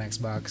pick up an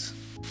Xbox.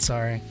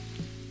 Sorry.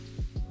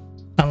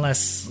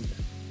 Unless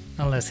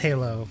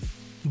Halo,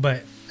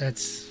 but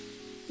that's...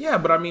 Yeah,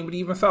 but I mean, but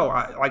even so,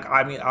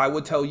 I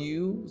would tell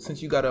you,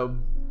 since you got a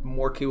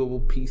more capable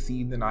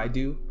PC than I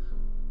do,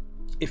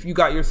 if you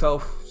got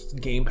yourself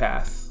Game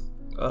Pass,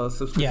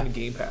 subscription to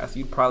Game Pass,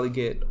 you'd probably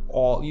get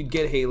Halo, you'd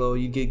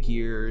get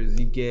Gears,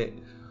 you'd get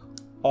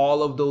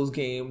all of those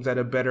games at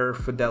a better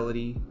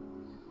fidelity.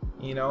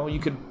 You know, you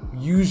could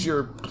use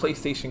your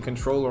PlayStation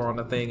controller on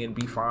the thing and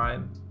be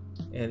fine,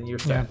 and you're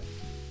set. Yeah.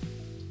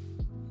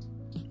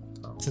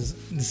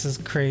 This is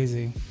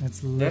crazy.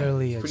 It's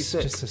literally it's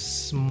just a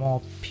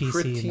small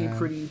PC.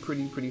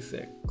 Pretty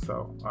sick.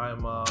 So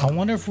I'm. I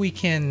wonder if we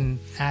can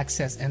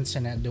access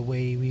internet the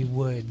way we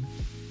would,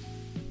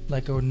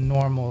 like a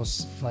normal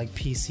like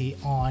PC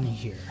on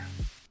here.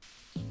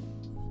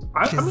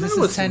 I mean, I would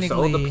assume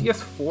so. The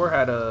PS4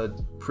 had a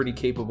pretty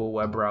capable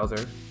web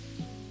browser,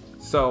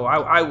 so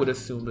I would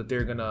assume that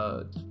they're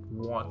gonna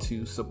want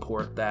to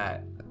support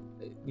that,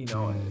 you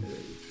know,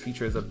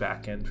 feature as a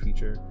back-end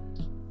feature.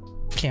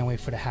 Can't wait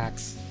for the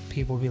hacks.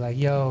 People will be like,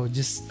 "Yo,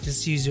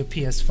 just use your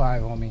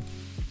PS5, homie.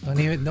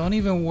 Don't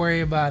even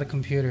worry about a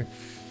computer.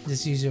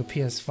 Just use your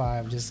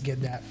PS5. Just get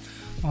that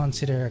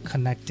onto their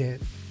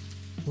connected,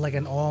 like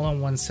an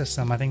all-in-one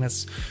system." I think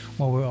that's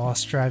what we're all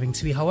striving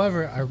to be.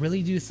 However, I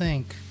really do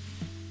think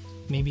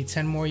maybe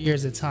 10 more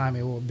years at a time,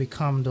 it will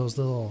become those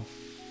little.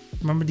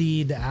 Remember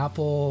the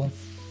Apple,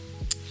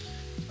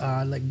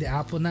 like the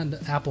Apple, not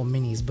the Apple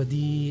Minis, but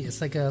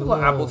it's like a little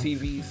Apple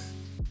TVs.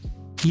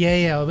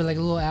 Yeah, it'll be like a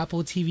little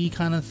Apple TV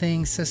kind of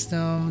thing,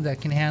 system that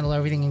can handle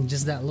everything in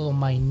just that little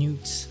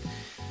minute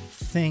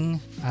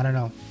thing. I don't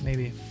know,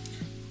 maybe.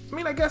 I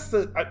mean, I guess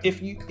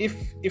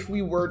if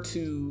we were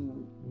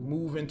to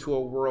move into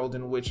a world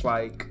in which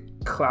like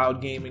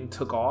cloud gaming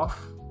took off,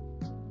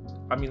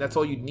 I mean, that's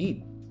all you'd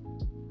need,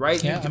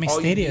 right? Yeah, I mean,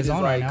 Stadia is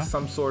on right now.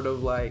 Some sort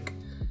of like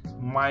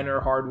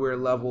minor hardware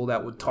level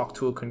that would talk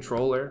to a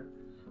controller,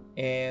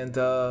 and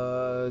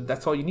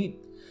that's all you need.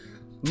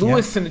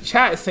 Lewis in the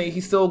chat is saying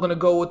he's still gonna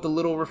go with the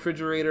little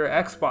refrigerator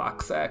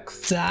Xbox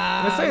X.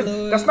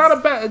 That's not a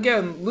bad.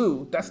 Again,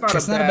 Lou, that's not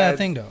a bad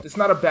thing though. It's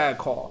not a bad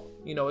call.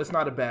 You know, it's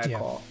not a bad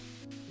call.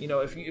 You know,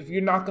 if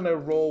you're not gonna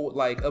roll with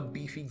like a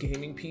beefy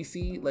gaming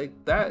PC, like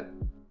that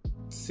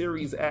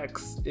Series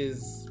X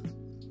is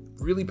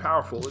really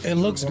powerful. It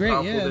looks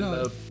great. Than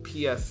the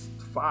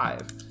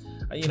PS5.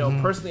 You know,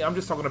 personally, I'm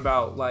just talking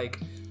about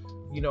like,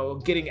 you know,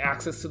 getting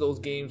access to those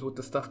games with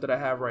the stuff that I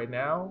have right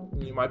now. I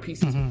mean, my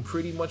PC's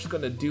pretty much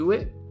gonna do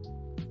it,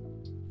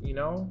 you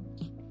know.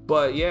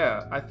 But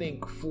yeah, I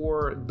think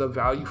for the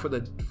value for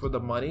the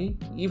money,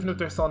 even if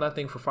they're selling that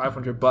thing for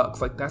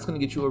 $500, like that's gonna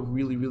get you a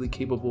really, really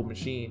capable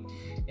machine.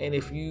 And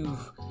if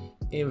you've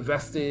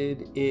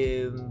invested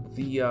in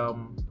the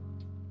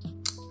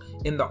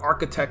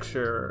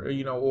architecture,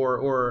 you know,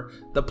 or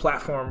the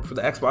platform for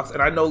the Xbox,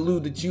 and I know, Lou,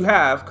 that you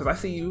have, because I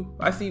see you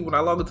when I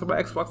log into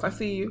my Xbox, I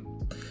see you.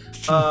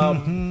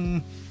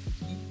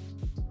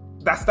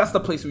 That's the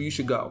place where you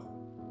should go.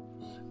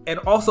 And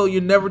also,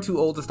 you're never too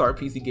old to start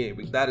PC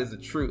gaming. That is the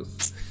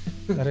truth.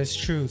 That is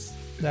truth.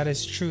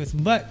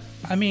 But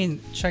I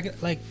mean, check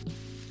it. Like,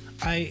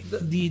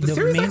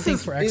 the main thing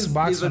for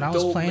Xbox when I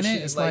was playing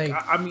it is like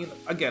I mean,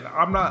 again,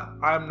 I'm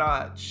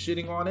not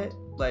shitting on it.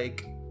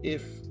 Like,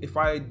 if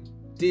I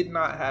did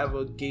not have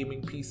a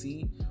gaming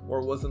PC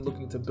or wasn't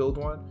looking to build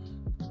one,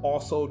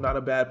 also not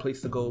a bad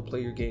place to go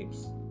play your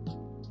games.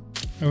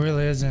 It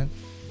really isn't.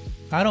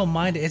 I don't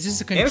mind it. It's just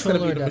a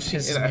controller that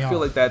pisses me off. I feel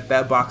like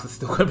that box is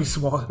still going to be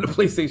smaller than the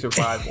PlayStation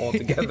 5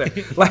 altogether.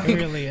 Like, it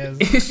really is.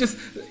 It's just...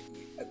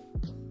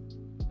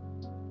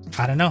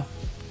 I don't know.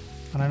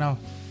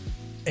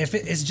 If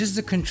it's just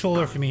a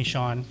controller for me,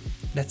 Sean,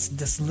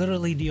 that's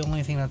literally the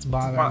only thing that's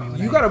bothering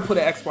me. You got to put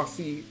an Xbox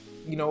C.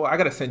 You know, I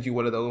got to send you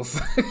one of those.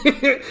 I got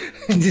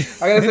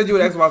to send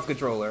you an Xbox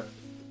controller.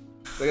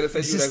 I got to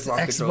send you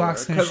an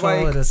Xbox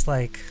controller. Like, that's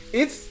like...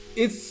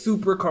 It's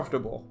super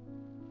comfortable.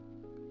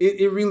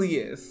 It really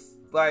is.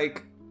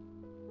 Like,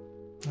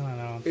 I don't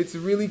know. It's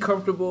really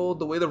comfortable.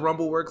 The way the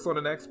rumble works on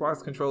an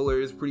Xbox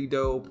controller is pretty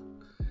dope.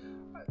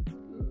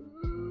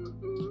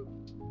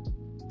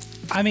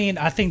 I mean,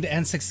 I think the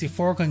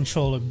N64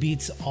 controller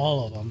beats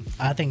all of them.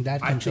 I think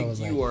that controller. I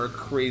think you are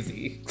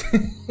crazy.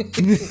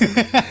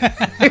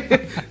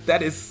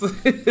 That is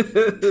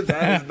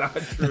not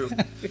true.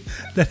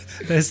 that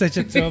is such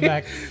a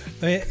throwback.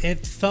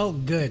 It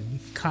felt good,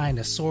 kind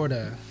of, sort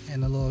of,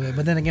 in a little bit.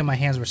 But then again, my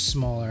hands were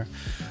smaller.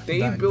 They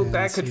built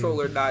that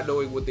controller not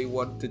knowing what they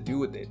wanted to do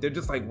with it. They're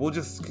just like, we'll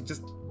just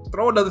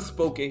throw another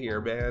spoke in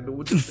here, man.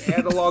 We'll just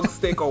analog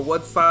stick on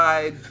one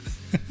side.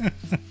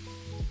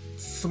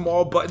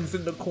 Small buttons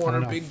in the corner,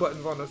 big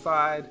buttons on the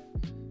side.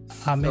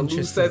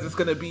 Lou says it's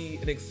gonna be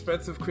an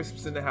expensive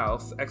Christmas in the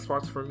house.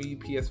 Xbox for me,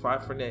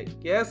 PS5 for Nick.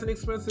 Yeah, it's an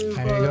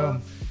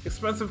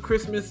expensive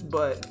Christmas,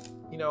 but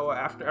you know,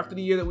 after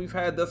the year that we've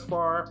had thus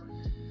far,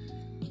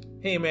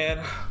 hey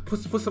man, put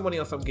some money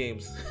on some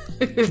games.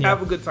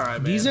 Have a good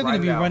time, man. These are going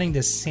to be running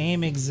the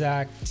same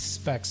exact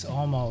specs,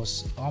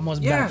 almost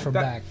back for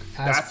back.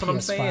 That's what I'm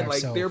saying.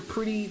 Like they're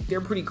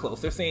pretty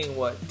close. They're saying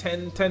what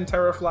 10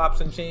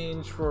 teraflops and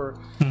change for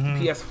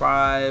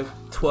PS5,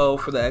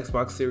 12 for the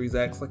Xbox Series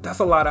X. Like that's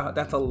a lot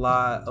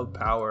of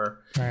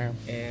power. Right.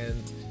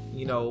 And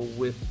you know,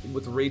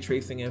 with ray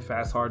tracing and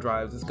fast hard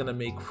drives, it's going to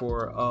make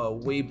for a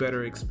way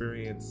better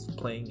experience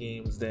playing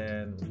games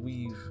than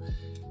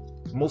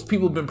most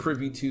people have been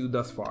privy to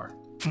thus far.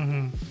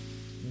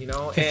 You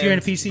know, if you're in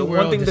a PC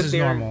world, this is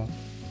normal,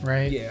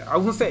 right? Yeah, I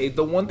was gonna say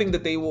the one thing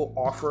that they will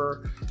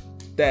offer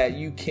that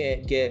you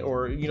can't get,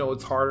 or you know,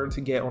 it's harder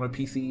to get on a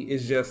PC,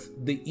 is just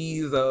the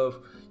ease of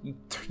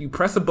you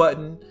press a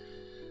button,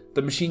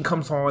 the machine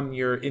comes on,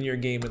 you're in your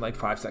game in like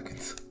 5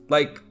 seconds.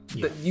 Like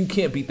you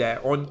can't beat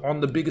that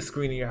on the biggest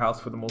screen in your house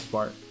for the most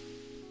part.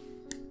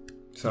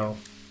 So,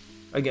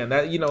 again,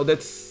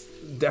 that's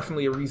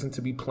definitely a reason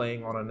to be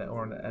playing on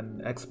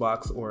an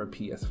Xbox or a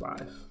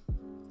PS5.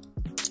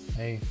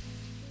 Hey,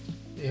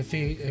 if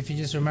you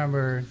just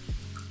remember,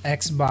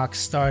 Xbox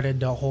started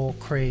the whole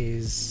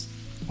craze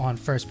on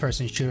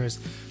first-person shooters.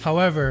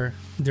 However,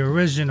 the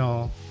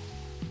original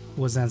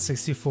was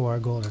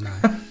N64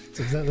 GoldenEye.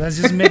 So let's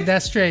just make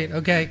that straight,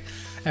 okay?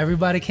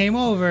 Everybody came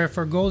over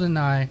for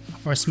GoldenEye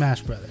or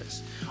Smash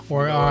Brothers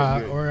or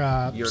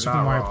Super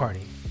Mario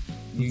Party.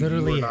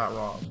 Literally, you're not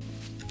wrong,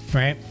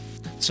 right?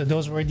 So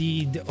those were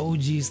the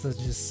OGs, let's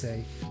just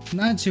say.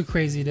 Not too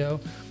crazy though.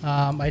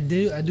 I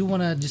do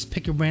want to just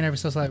pick your brain every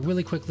so slightly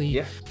really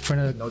quickly for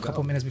a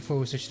couple minutes before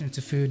we switch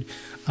into food.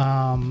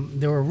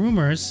 There were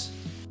rumors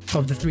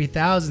of the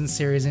 3000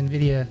 series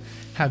NVIDIA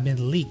have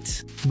been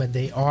leaked, but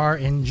they are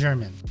in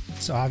German.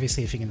 So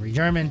obviously, if you can read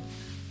German,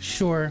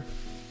 sure.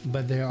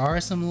 But there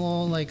are some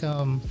little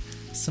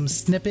some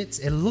snippets.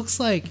 It looks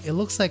like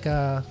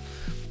an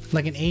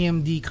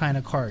AMD kind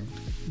of card,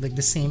 like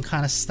the same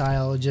kind of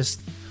style,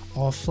 just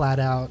all flat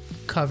out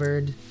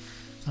covered.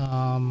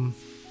 I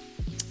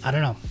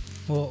don't know.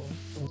 Well,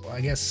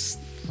 I guess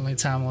only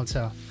time will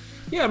tell.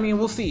 Yeah, I mean,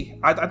 we'll see.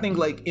 I think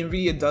like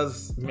NVIDIA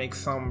does make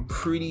some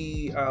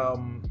pretty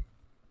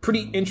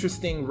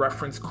interesting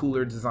reference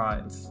cooler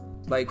designs.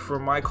 Like for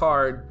my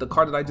card, the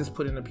card that I just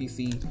put in the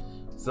PC,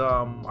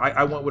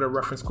 I went with a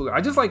reference cooler.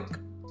 I just like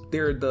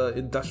the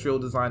industrial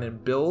design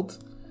and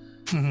build.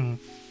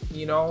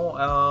 You know,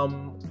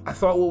 I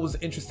thought what was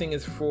interesting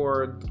is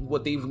for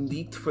what they've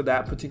leaked for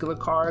that particular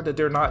card, that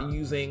they're not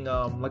using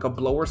like a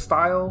blower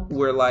style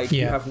where like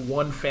you have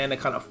one fan that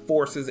kind of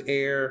forces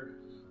air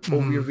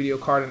over your video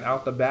card and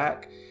out the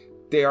back.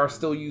 They are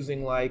still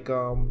using like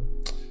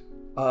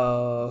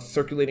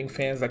circulating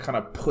fans that kind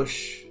of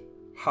push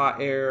hot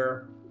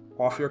air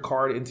off your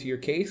card into your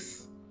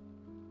case.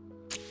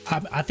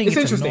 I think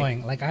it's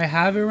annoying. Like I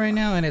have it right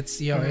now and it's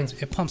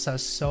it pumps out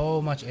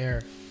so much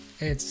air.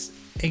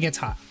 It gets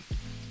hot.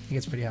 It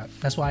gets pretty hot.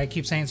 That's why I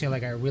keep saying to you,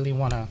 like, I really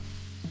want a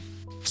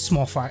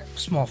small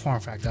form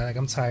factor. Like,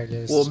 I'm tired of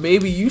this. Well,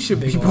 maybe you should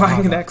be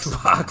buying an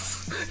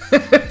Xbox.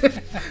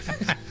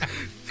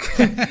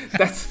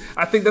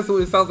 I think that's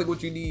what it sounds like.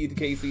 What you need,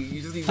 Casey.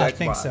 You just need an Xbox. I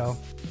think so.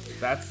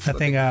 I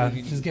think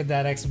just get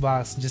that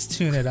Xbox. Just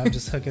tune it up.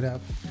 Just hook it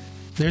up.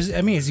 It's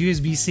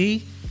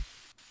USB-C,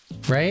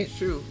 right?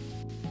 True.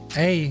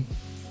 Hey.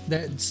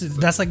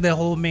 That's like the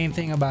whole main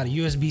thing about it.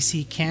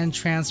 USB-C can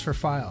transfer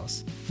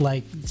files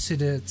like to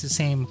the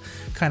same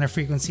kind of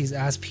frequencies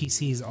as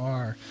PCs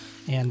are,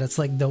 and that's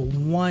like the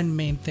one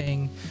main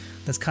thing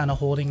that's kind of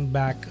holding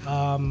back.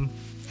 And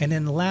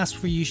then last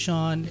for you,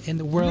 Sean, in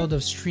the world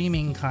of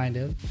streaming, kind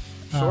of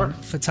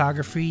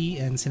photography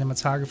and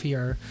cinematography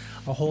are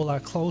a whole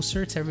lot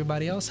closer to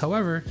everybody else.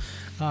 However,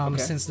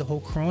 since the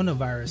whole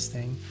coronavirus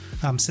thing,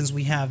 since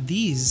we have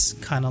these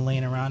kind of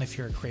laying around, if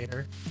you're a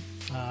creator.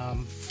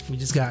 We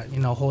just got,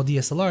 whole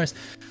DSLRs.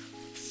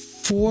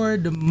 For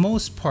the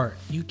most part,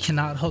 you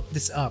cannot hook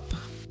this up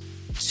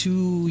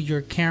to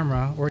your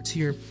camera or to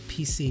your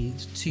PC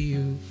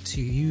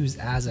to use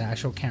as an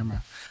actual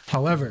camera.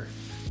 However,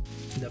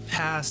 the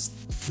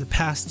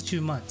past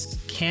 2 months,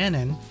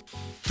 Canon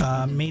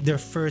made their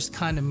first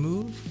kind of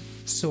move.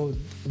 So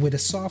with a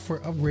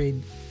software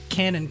upgrade,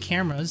 Canon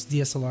cameras,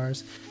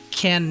 DSLRs,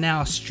 can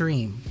now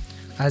stream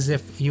as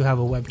if you have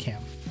a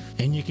webcam,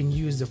 and you can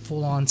use the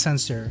full-on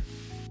sensor.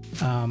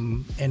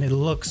 And it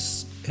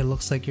looks it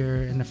looks like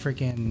you're in a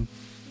freaking,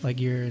 like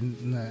you're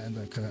in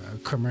like a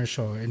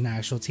commercial, in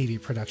actual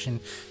TV production,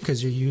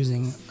 because you're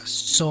using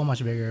so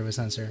much bigger of a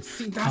sensor.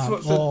 See,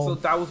 that's so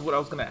that was what I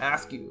was gonna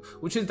ask you,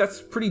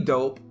 that's pretty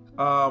dope.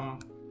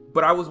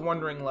 But I was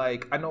wondering,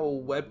 like, I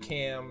know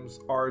webcams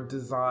are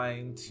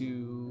designed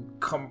to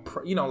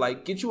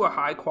like get you a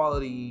high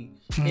quality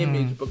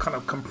image, but kind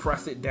of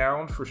compress it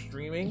down for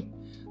streaming.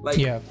 Like,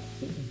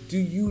 do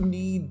you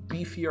need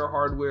beefier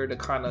hardware to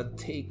kind of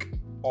take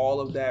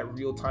all of that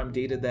real time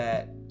data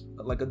that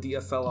like a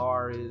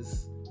DSLR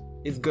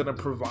is gonna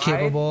provide,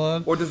 capable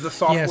of? Or does the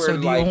software? Yeah. So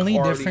the only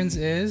difference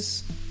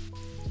is,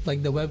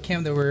 like, the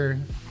webcam that we're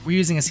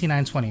using a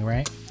C920,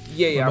 right?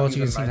 Yeah. We're both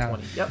using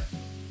 920. Yep.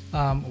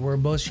 We're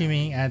both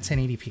streaming at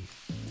 1080p.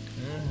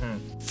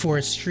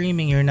 For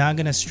streaming, you're not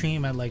going to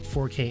stream at like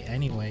 4K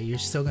anyway. You're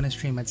still going to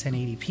stream at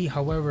 1080p.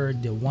 However,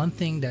 the one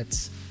thing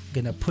that's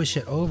going to push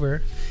it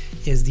over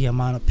is the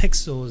amount of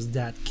pixels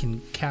that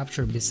can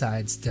capture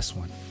besides this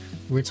one.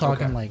 We're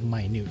talking like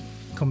minute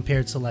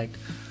compared to like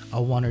a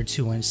 1 or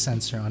 2 inch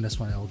sensor on this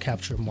one. It will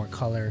capture more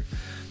color,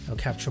 it'll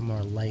capture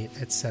more light,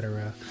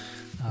 etc.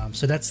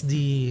 So that's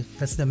the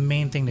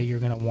main thing that you're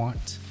going to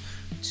want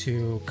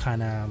to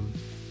kind of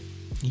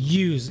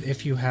use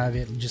if you have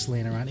it just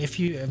laying around, if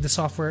the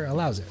software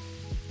allows it,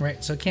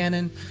 right? So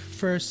Canon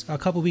first, a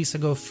couple weeks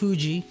ago,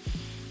 Fuji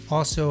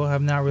also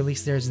have now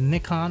released theirs.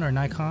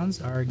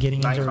 Nikons are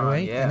getting into their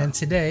way, and then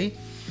today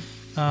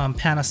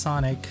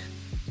Panasonic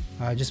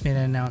just made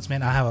an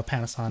announcement. I have a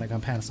Panasonic,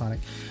 I'm Panasonic,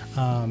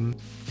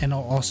 and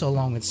also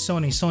along with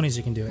Sony's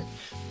you can do it,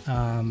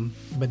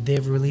 but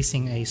they're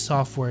releasing a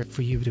software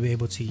for you to be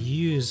able to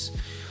use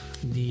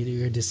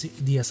your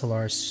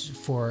DSLRs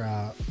for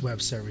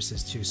web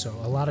services too. So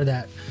a lot of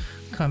that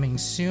coming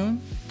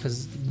soon,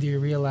 because they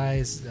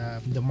realize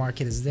the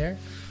market is there.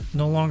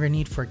 No longer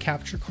need for a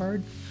capture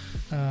card.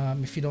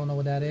 If you don't know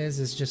what that is,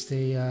 it's just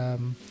a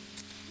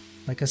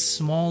like a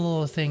small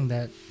little thing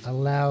that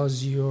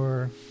allows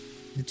the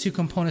two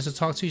components to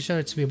talk to each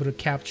other to be able to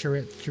capture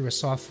it through a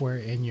software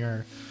in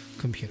your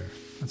computer.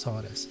 That's all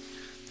it is.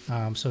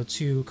 So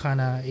two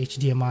kind of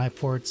HDMI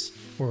ports,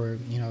 or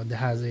that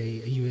has a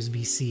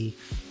USB-C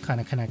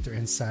kind of connector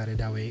inside it.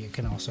 That way it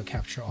can also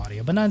capture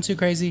audio, but nothing too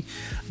crazy.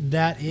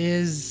 That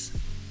is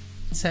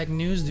tech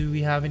news. Do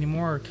we have any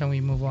more, or can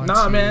we move on?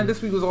 Nah, man,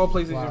 this week was all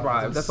PlayStation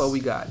 5. That's all we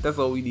got. That's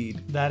all we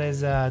need. That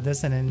is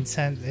that's an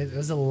intent. It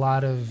was a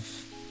lot of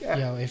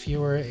if you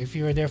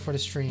were there for the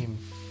stream.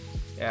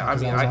 Yeah, I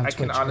mean, I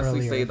can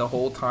honestly say the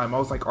whole time I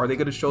was like, are they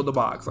going to show the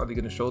box? Are they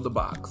going to show the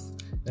box?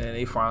 And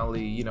they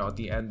finally, at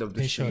the end of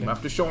the stream,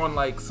 after showing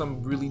like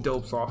some really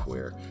dope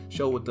software,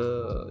 show what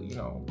the,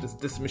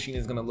 this machine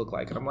is gonna look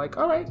like, and I'm like,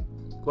 all right,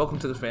 welcome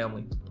to the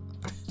family.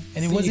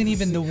 And it wasn't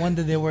even the one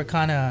that they were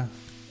kind of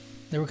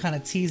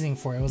teasing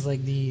for. It was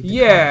like the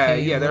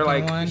they're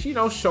like one.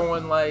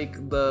 Showing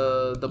like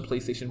the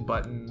PlayStation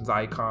buttons,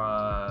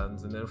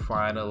 icons, and then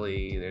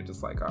finally they're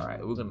just like, all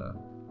right, we're gonna,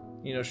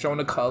 showing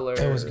the color.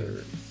 It was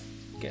good.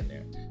 Getting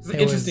there. It's an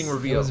interesting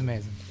reveal. It was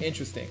amazing.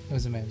 Interesting. It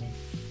was amazing.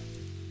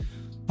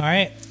 All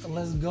right,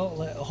 let's go.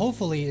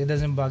 Hopefully it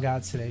doesn't bug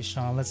out today,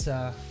 Sean. Let's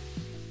it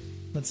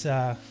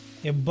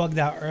bugged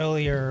out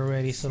earlier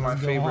already, so let's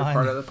go on. My favorite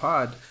part of the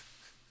pod.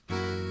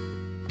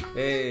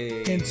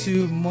 Hey.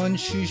 Into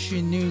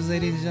Munchushu news,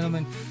 ladies and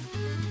gentlemen.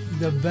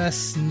 The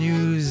best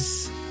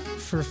news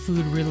for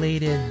food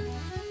related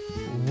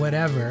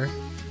whatever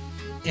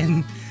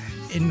in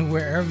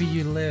wherever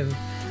you live.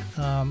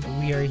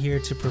 We are here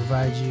to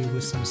provide you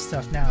with some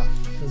stuff. Now,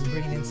 let's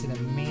bring it into the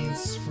main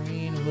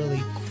screen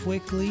really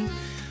quickly.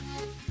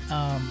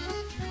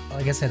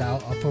 Like I said, I'll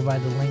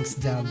provide the links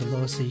down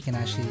below so you can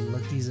actually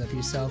look these up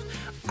yourself.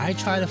 I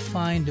try to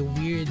find the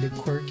weird, the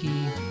quirky,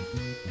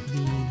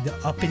 the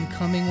up and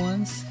coming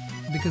ones,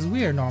 because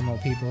we are normal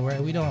people, right?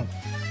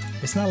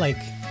 It's not like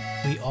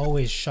we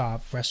always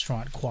shop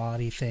restaurant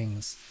quality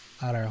things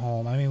at our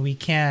home. I mean, we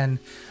can,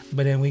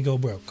 but then we go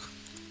broke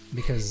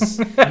because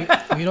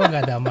we don't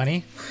got that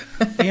money.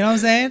 You know what I'm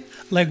saying?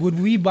 Like, would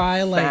we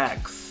buy like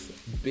facts?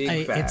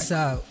 Big facts.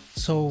 It's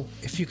so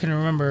if you can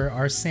remember,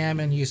 our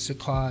salmon used to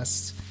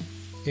cost,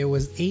 it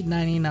was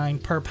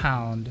 $8.99 per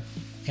pound,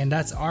 and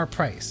that's our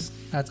price.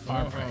 That's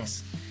our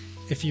price.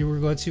 If you were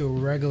to go to a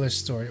regular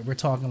store, we're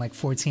talking like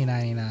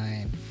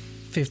 $14.99,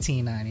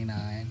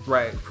 $15.99.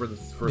 Right,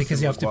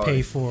 because you have to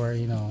pay for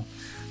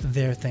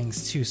their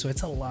things too. So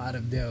it's a lot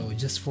of dough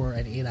just for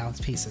an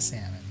 8-ounce piece of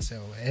salmon.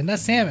 So, and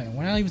that's salmon.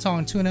 We're not even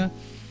talking tuna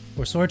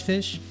or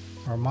swordfish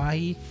or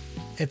mahi,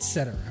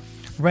 etc.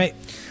 Right.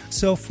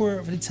 So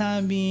for the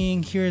time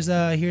being, here's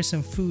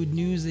some food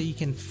news that you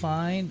can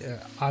find.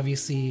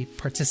 Obviously,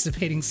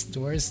 participating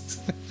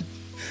stores.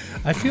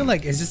 I feel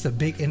like it's just a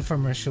big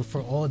infomercial for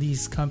all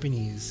these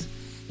companies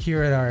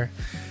here at our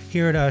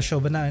show,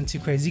 but not too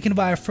crazy. You can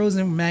buy a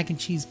frozen mac and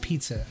cheese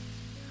pizza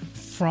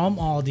from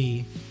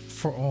Aldi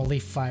for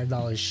only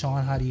 $5.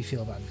 Sean, how do you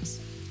feel about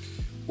this?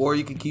 Or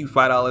you can keep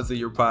 $5 in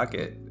your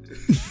pocket.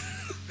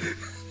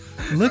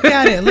 Look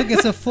at it. Look,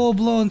 it's a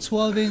full-blown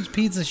 12-inch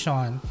pizza,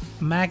 Sean.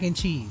 Mac and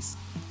cheese.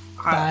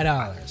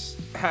 $5.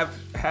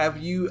 have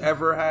you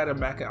ever had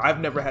a I've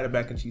never had a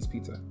mac and cheese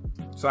pizza.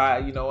 So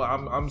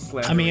I'm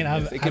slandering. I mean,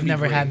 I've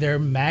never had their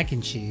mac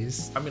and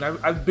cheese. I mean,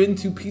 I've been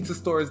to pizza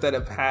stores that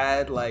have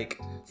had like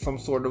some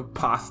sort of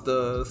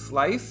pasta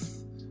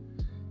slice,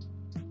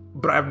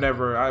 but I've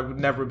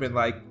never been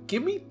like,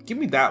 give me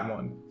that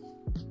one.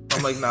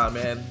 I'm like, nah,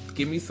 man,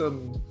 give me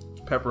some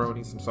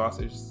pepperoni, some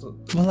sausage,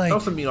 throw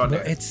some meat on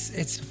there. It's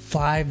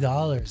 $5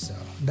 though.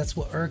 That's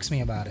what irks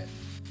me about it.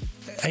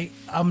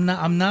 I'm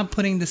not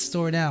putting the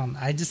store down.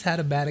 I just had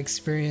a bad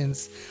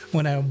experience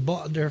when I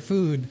bought their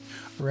food,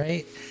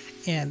 right?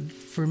 And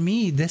for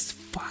me, this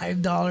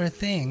 $5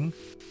 thing,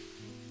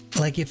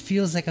 like, it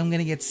feels like I'm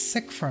gonna get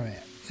sick from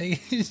it.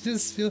 Like, it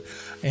just feels.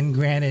 And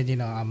granted,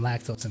 I'm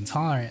lactose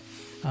intolerant,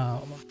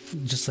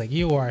 just like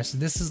you are. So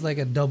this is like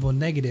a double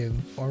negative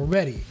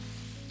already.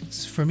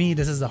 So for me,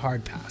 this is a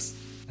hard pass.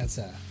 That's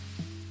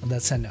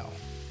a no.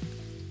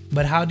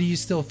 But how do you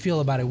still feel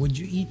about it? Would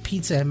you eat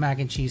pizza and mac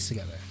and cheese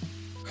together?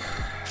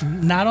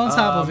 Not on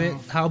top of it.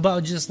 How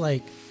about just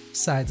like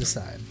side to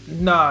side?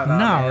 No,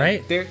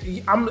 right?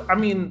 I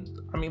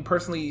mean,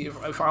 personally,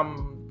 if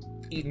I'm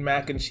eating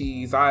mac and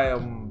cheese,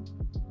 I'm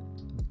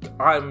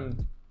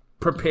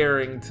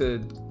preparing to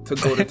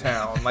go to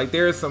town. Like,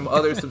 there are some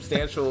other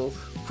substantial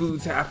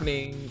foods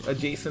happening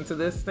adjacent to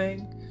this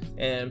thing,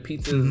 and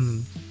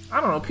pizza's.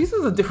 I don't know.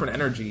 Pizza's a different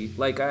energy.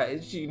 Like,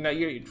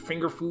 your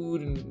finger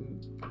food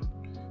and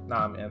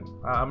nah, man.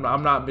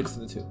 I'm not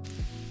mixing the two.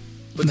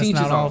 But that's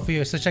not all for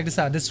you. So check this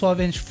out. This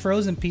 12-inch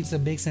frozen pizza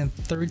bakes in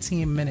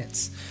 13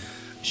 minutes.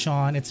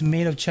 Sean, it's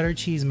made of cheddar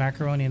cheese,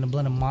 macaroni, and a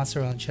blend of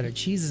mozzarella and cheddar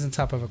cheese is on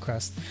top of a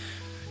crust.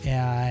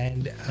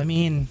 And I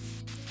mean,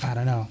 I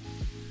don't know.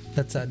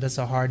 That's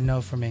a hard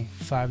no for me.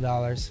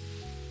 $5.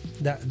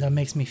 That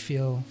makes me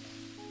feel.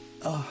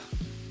 Oh,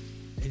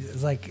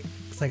 it's like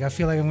I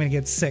feel like I'm gonna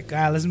get sick. All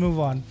right, let's move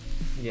on.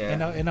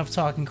 Yeah. Enough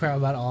talking crap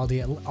about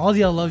Aldi.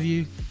 Aldi, I love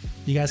you.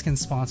 You guys can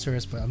sponsor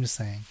us, but I'm just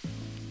saying.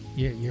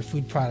 Your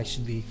food product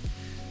should be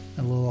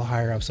a little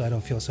higher up so I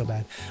don't feel so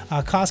bad.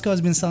 Costco has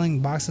been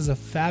selling boxes of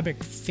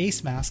fabric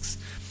face masks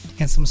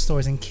in some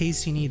stores in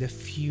case you need a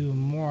few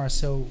more.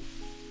 So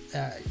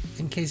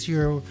in case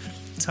you're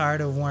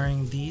tired of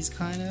wearing these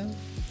kind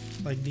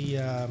of, like the,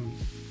 I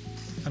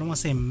don't want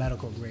to say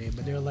medical grade,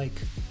 but they're like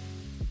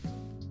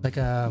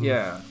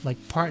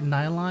part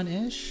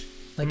nylon-ish.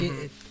 Like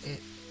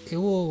it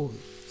will,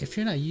 if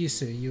you're not used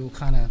to it, you'll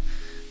kind of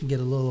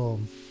get a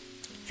little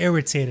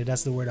irritated.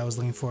 That's the word I was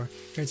looking for.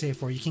 Irritated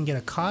for. You can get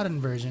a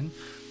cotton version,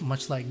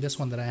 much like this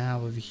one that I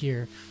have over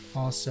here,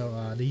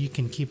 also that you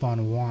can keep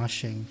on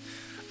washing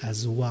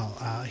as well.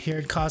 Here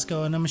at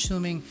Costco, and I'm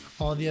assuming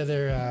all the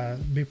other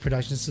big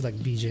productions, so like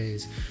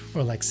BJ's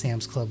or like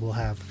Sam's Club, will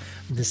have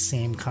the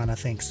same kind of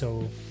thing.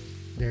 So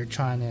they're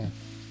trying to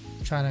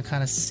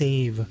kind of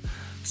save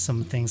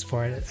some things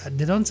for it.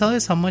 They don't tell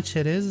us how much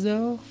it is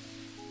though.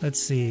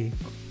 Let's see.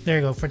 There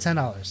you go, for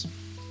 $10.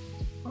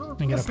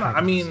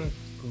 I mean,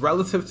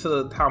 relative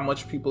to how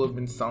much people have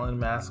been selling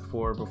masks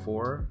for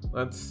before,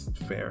 that's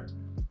fair.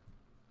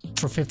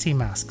 For 15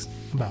 masks,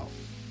 about.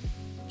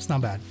 It's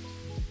not bad.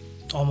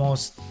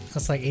 Almost,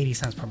 that's like 80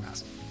 cents per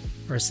mask.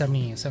 Or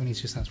 72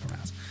 cents per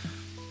mask.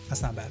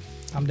 That's not bad.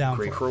 I'm down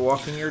Great for it.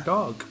 Walking your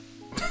dog.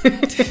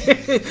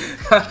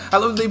 I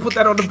love they put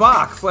that on the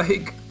box.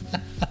 Like,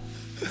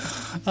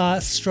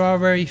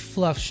 strawberry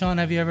fluff. Sean,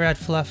 have you ever had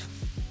fluff?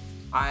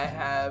 I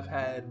have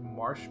had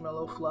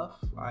marshmallow fluff.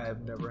 I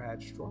have never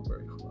had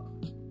strawberry fluff.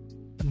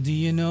 Do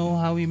you know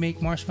how we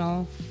make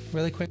marshmallow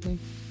really quickly?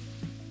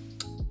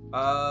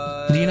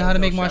 Do you know how to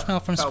make marshmallow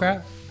from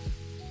scratch?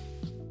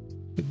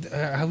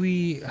 Have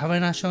I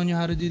not shown you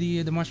how to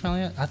do the marshmallow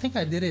yet? I think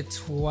I did it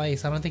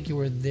twice. I don't think you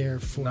were there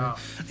for it.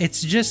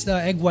 It's just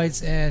egg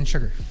whites and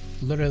sugar.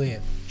 Literally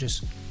it.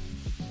 Just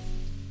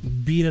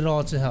beat it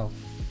all to hell.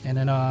 And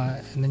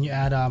then you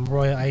add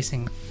royal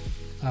icing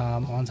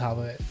on top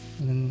of it.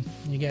 And then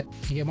you get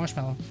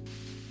marshmallow.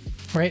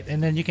 Right?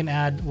 And then you can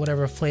add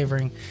whatever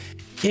flavoring.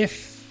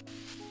 If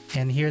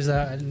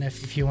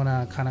you want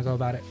to kind of go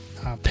about it,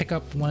 pick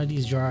up one of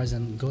these jars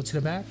and go to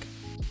the back.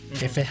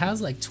 If it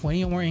has like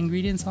 20 or more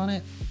ingredients on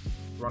it,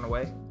 run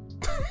away.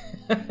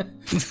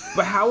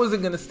 But how is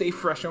it going to stay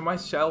fresh on my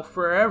shelf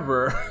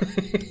forever?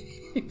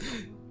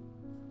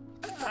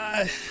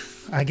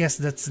 I guess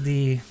that's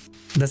the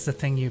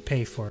thing you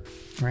pay for,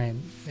 right?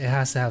 It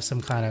has to have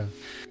some kind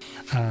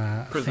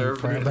of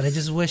preservative. But I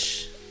just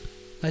wish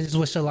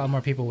a lot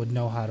more people would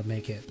know how to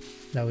make it.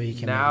 That way you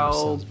can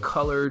now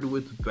colored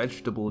with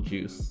vegetable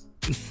juice.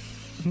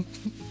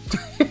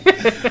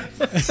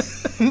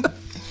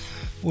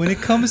 When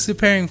it comes to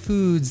pairing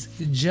foods,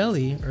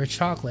 jelly or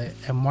chocolate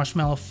and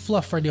marshmallow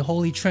fluff are the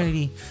holy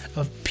trinity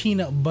of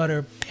peanut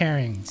butter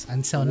pairings.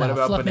 Until now,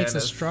 fluff bananas? makes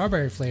a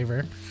strawberry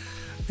flavor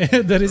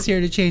that is here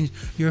to change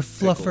your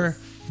fluffer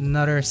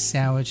nutter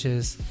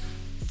sandwiches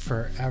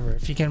forever.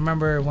 If you can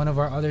remember, one of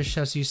our other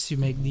chefs used to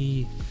make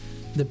the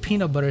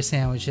peanut butter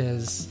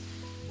sandwiches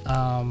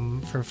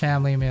for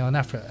family meal.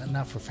 Not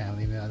for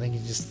family meal. I think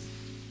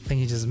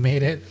he just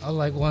made it on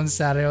like one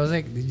Saturday. I was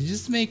like, did you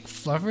just make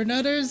fluffer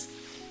nutters?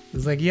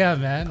 was like, yeah,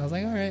 man. I was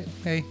like, all right,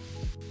 hey,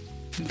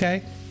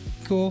 okay,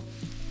 cool.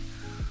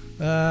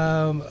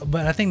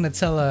 But I think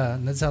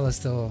Nutella's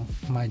still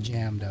my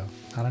jam, though.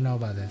 I don't know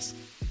about this.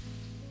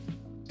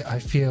 I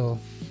feel,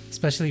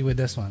 especially with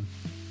this one,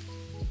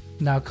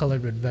 now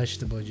colored with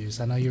vegetable juice.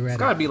 I know you read it. It's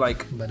gotta be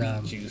like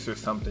beet juice or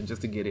something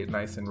just to get it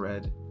nice and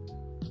red.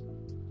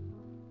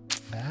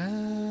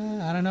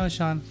 I don't know,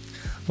 Sean.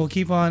 We'll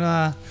keep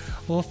on.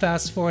 We'll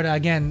fast forward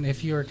again.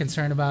 If you're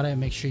concerned about it,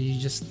 make sure you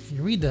just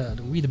read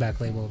the back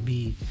label.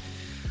 Be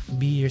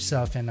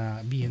yourself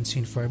and be in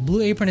tune for it.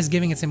 Blue Apron is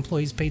giving its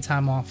employees paid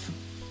time off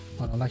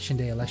on Election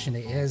Day. Election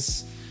Day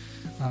is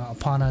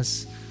upon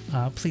us.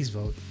 Please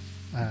vote.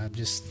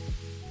 Just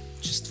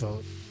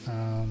vote.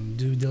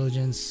 Due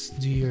diligence.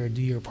 Do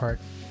your part.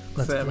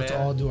 Let's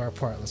all do our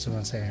part. That's what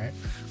I'm saying. Right?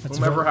 Let's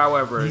Whomever, vote.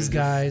 however, These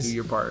guys do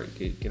your part.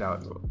 Get out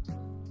and vote.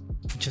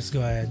 Just go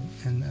ahead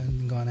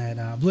and go on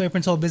ahead. Blue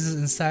Apron told Business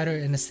Insider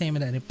in a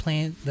statement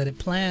that it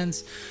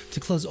plans to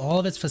close all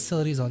of its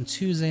facilities on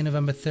Tuesday,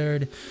 November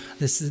 3rd.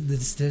 The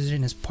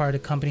decision is part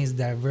of the company's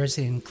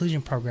diversity and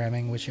inclusion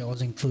programming, which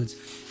also includes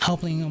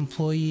helping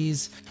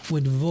employees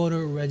with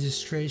voter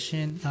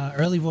registration,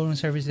 early voting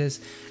services,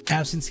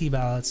 absentee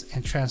ballots,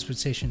 and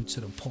transportation to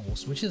the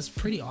polls, which is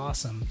pretty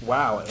awesome.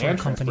 Wow, for and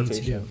a company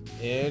to do.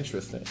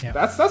 Interesting. Yeah.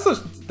 That's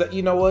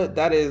you know what?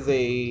 That is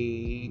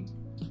a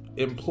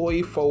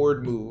employee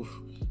forward move,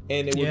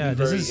 and it would be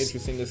very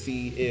interesting to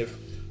see if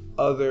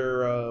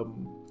other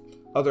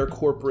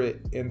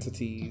corporate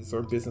entities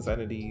or business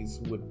entities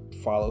would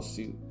follow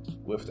suit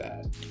with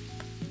that.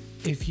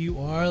 If you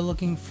are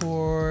looking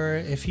for,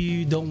 if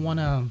you don't want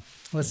to,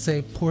 let's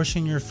say,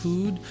 portion your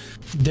food,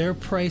 their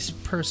price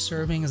per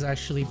serving is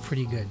actually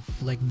pretty good.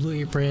 Like Blue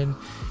Apron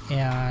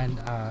and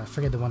I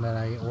forget the one that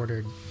I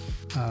ordered.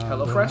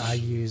 HelloFresh? I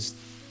used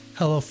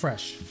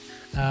HelloFresh.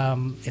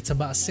 It's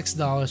about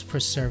 $6 per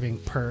serving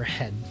per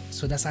head,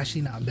 so that's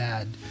actually not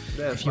bad.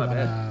 Yeah, if you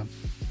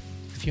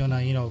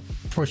wanna,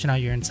 portion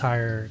out your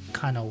entire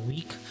kind of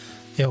week,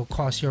 it'll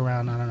cost you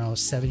around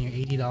 $70 or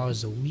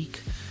 $80 a week,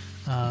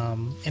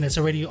 and it's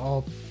already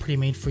all pretty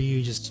made for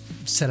you. Just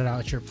set it out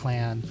at your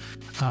plan.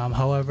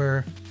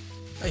 However,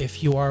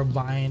 if you are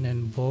buying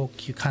in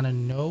bulk, you kind of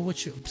know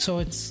so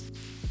it's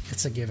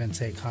a give and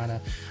take kind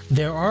of.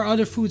 There are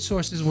other food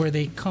sources where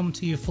they come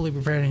to you fully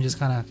prepared and just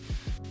kind of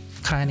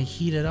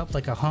heat it up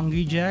like a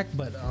Hungry Jack,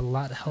 but a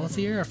lot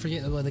healthier. I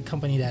forget what the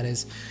company that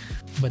is,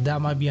 but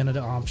that might be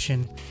another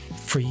option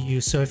for you.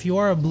 So if you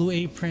are a Blue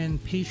Apron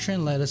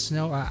patron, let us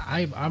know.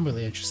 I'm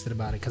really interested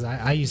about it because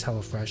I use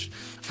HelloFresh.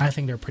 I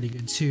think they're pretty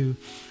good too,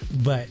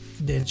 but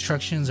the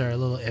instructions are a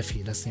little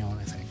iffy. That's the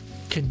only thing.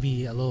 Could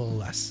be a little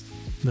less.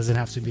 Doesn't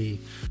have to be.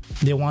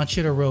 They want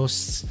you to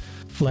roast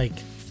like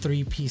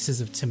 3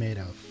 pieces of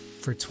tomato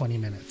for 20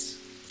 minutes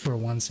for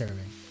one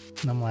serving,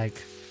 and I'm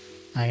like,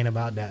 I ain't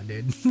about that,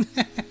 dude.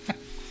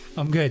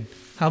 I'm good.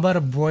 How about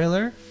a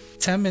broiler?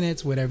 10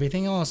 minutes with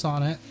everything else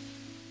on it,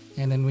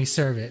 and then we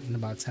serve it in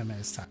about 10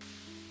 minutes time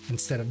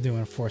instead of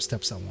doing 4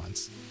 steps at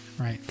once,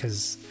 right?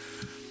 Because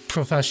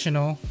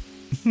professional.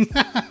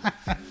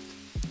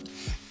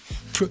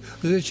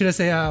 Should I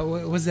say,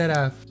 what was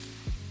that?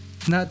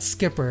 Not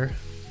skipper.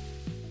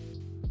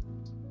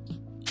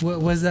 What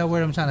was that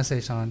word I'm trying to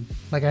say, Sean?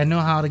 Like, I know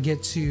how to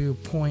get to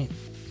point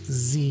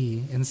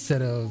Z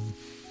instead of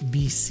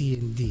B, C,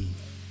 and D.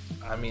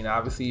 I mean,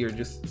 obviously you're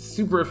just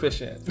super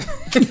efficient.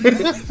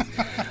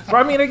 But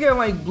I mean, again,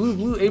 like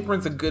Blue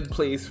Apron's a good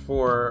place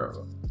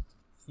for,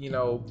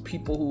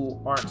 people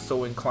who aren't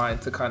so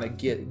inclined to kind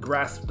of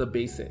grasp the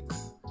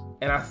basics.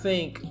 And I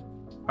think,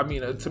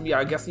 to me,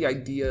 I guess the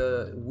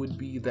idea would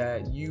be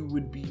that you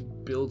would be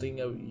building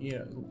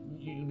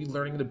you'd be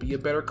learning to be a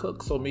better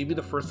cook. So maybe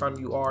the first time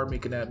you are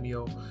making that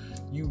meal,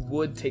 you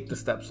would take the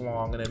steps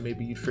along, and then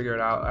maybe you'd figure it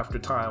out after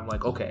time.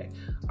 Like, okay,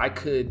 I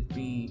could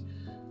be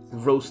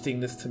roasting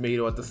this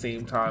tomato at the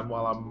same time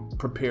while I'm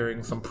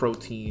preparing some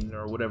protein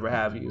or whatever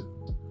have you.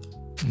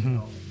 Mm-hmm.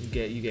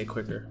 You get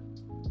quicker.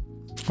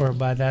 Or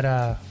by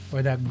that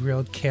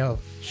grilled kale,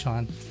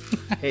 Sean.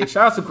 Hey,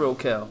 shout out to grilled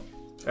kale.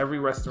 Every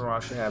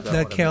restaurant should have that.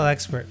 That kale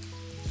expert.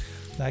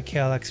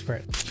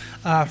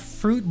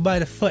 Fruit by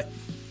the Foot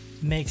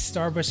makes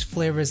Starburst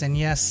flavors, and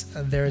yes,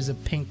 there is a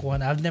pink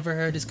one. I've never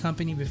heard this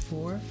company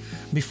before.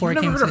 Before it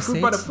came to the States.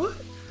 Fruit by the Foot?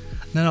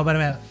 No, but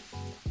I mean,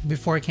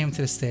 before it came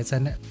to the States, we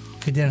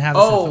didn't have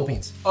this in the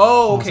Philippines.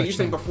 Oh, okay. You're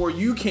saying before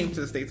you came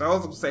to the States. I was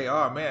going to say,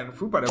 oh man,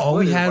 Fruit by the Foot. All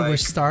we had were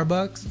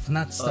Starbucks,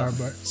 not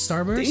Starburst.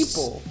 Starburst.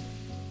 Staple.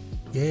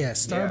 Yeah.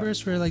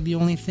 Starburst were like the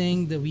only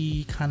thing that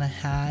we kind of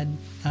had.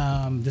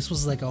 This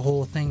was like a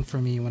whole thing for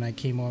me when I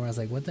came over. I was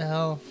like, what the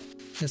hell?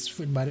 This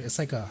fruit by the, it's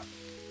like a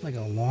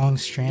long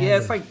strand. Yeah,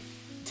 it's like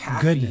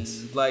taffy.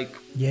 Goodness. Like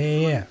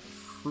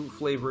fruit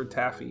flavored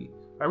taffy.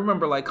 I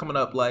remember like coming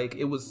up, like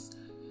it was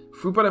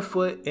Fruit by the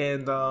Foot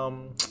and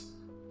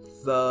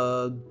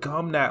the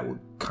gum that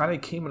kind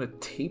of came in a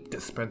tape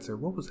dispenser.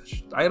 What was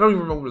it? I don't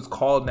even remember what it's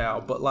called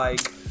now, but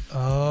like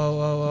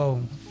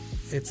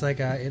it's like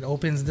it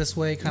opens this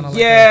way, kind of.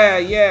 Yeah.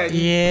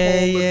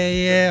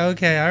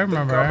 Okay, I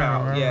remember.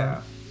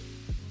 Yeah.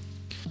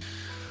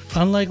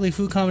 Unlikely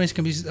food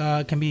combinations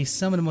can be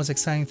some of the most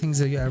exciting things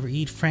that you ever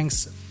eat.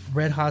 Frank's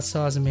Red Hot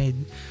Sauce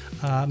made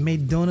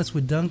donuts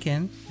with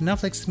Dunkin'.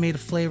 Netflix made a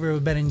flavor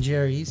with Ben &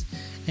 Jerry's.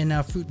 And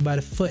now Fruit by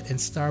the Foot and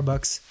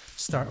Starbucks.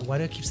 Why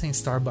do I keep saying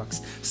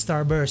Starbucks?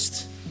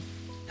 Starburst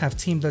have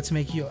teamed up to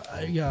make you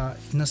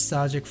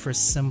nostalgic for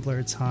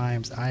simpler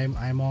times.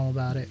 I'm all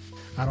about it.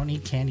 I don't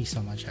eat candy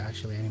so much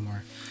actually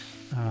anymore.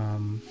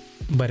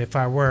 But if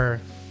I were,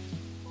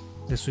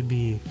 this would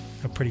be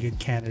a pretty good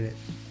candidate.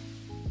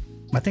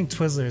 I think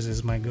Twizzlers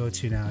is my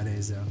go-to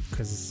nowadays though,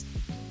 because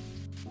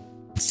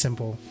it's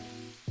simple.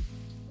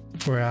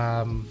 For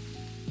the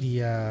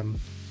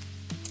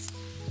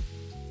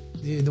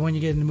one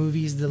you get in the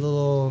movies, the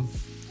little,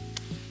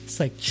 it's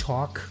like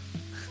chalk.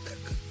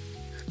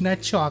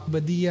 Not chalk,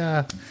 but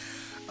the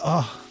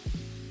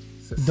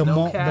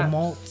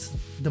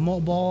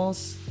malt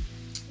balls.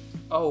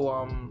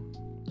 Oh,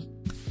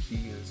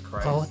 Jesus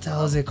Christ. Oh, what the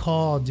hell is it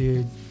called,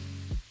 dude?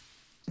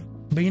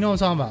 But you know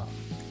what I'm talking about.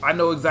 I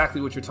know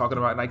exactly what you're talking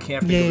about, and I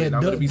can't think of it. And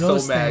I'm gonna be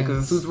so mad because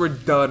as soon as we're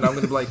done, I'm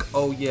gonna be like,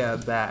 "Oh yeah,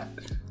 that."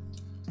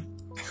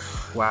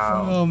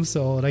 Wow. Oh, I'm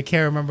so old. I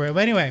can't remember it.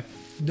 But anyway,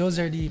 those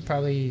are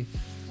probably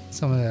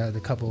some of the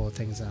couple of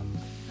things I'm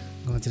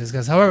going to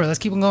discuss. However, let's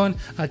keep on going.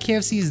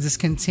 KFC is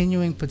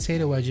discontinuing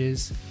potato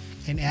wedges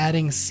and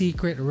adding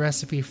secret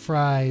recipe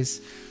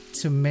fries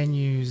to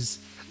menus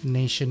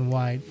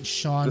nationwide.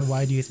 Sean,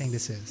 why do you think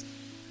this is?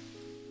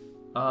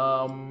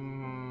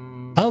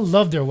 I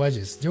love their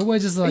wedges. Their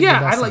wedges are like the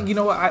best I like thing. You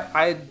know what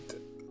I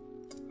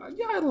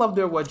love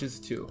their wedges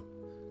too.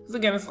 Because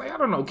again, it's like I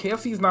don't know.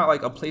 KFC is not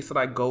like a place that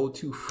I go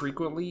to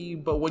frequently,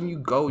 but when you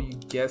go, you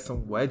get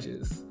some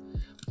wedges.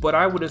 But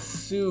I would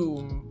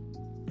assume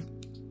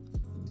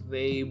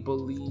they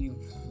believe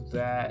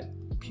that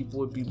people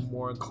would be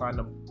more inclined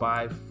to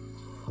buy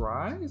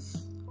fries.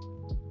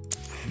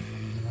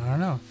 I don't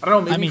know.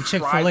 Maybe I mean,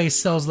 Chick-fil-A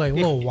sells like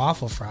little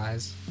waffle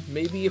fries.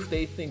 Maybe if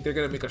they think they're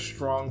going to make a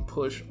strong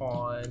push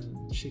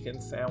on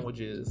chicken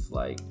sandwiches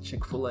like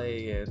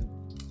Chick-fil-A and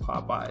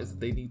Popeyes,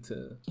 they need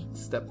to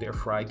step their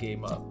fry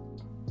game up.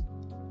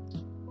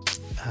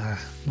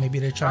 Maybe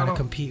they're trying to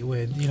compete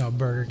with,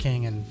 Burger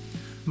King and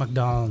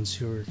McDonald's,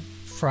 who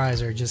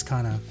fries are just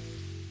kind of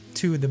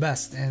two of the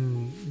best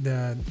in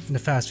the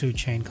fast food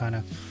chain, kind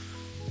of.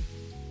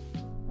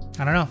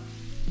 I don't know.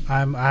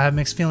 I have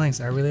mixed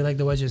feelings. I really like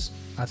the wedges.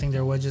 I think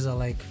their wedges are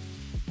like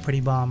pretty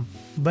bomb.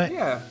 But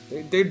yeah,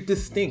 they're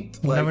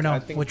distinct. You never know. I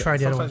think we'll try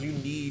the other one.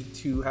 Sometimes you need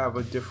to have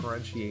a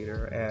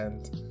differentiator,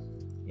 and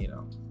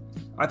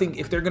I think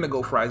if they're gonna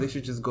go fries, they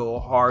should just go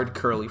hard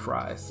curly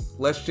fries.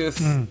 Let's just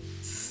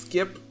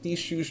skip these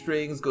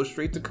shoestrings, go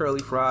straight to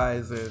curly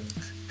fries, and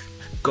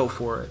go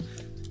for it.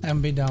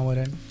 And be done with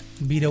it.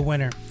 Be the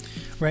winner,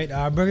 right?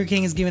 Burger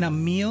King is giving out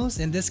meals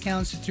and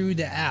discounts through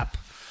the app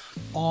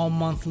all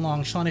month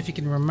long. Sean, if you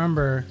can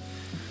remember,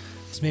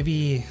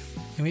 it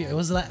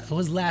was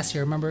last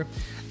year. Remember,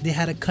 they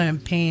had a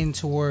campaign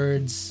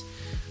towards,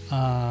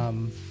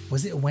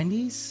 was it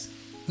Wendy's?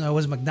 No, it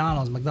was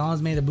McDonald's.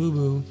 McDonald's made a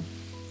boo-boo,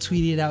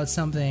 tweeted out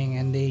something,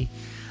 and they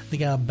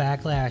got a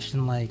backlash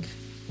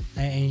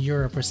in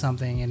Europe or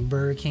something. And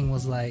Burger King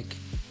was like,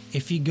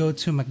 if you go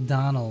to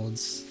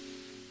McDonald's,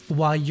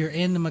 while you're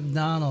in the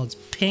McDonald's,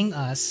 ping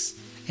us,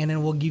 and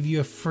then we'll give you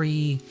a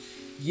free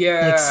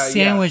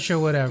sandwich or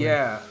whatever.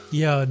 Yeah.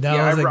 Yo,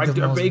 that was like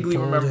the most vaguely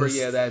boldest.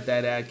 remember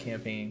that ad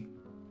campaign.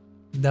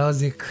 That was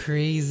the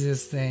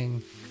craziest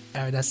thing.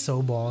 That's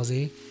so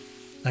ballsy.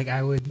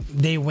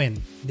 They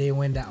win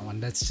that one.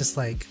 That's just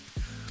like,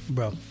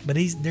 bro. But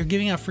they're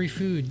giving out free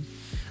food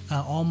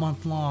all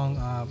month long.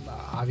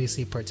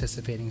 Obviously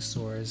participating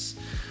stores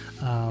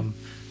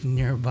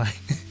nearby.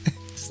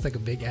 It's like a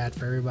big ad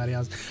for everybody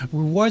else.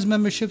 Rewards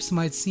memberships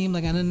might seem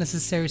like an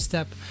unnecessary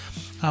step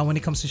when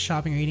it comes to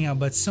shopping or eating out,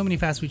 but so many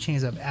fast food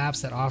chains have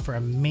apps that offer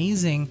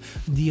amazing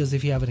deals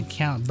if you have an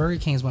account. Burger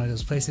King is one of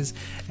those places,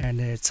 and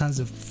there are tons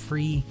of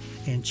free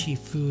and cheap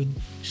food.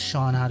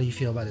 Sean, how do you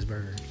feel about this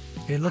burger?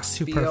 It looks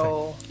too perfect. I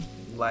feel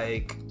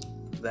like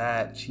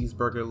that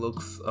cheeseburger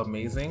looks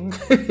amazing.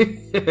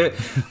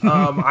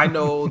 I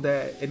know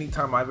that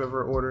anytime I've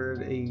ever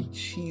ordered a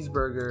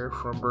cheeseburger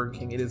from Burger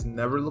King, it has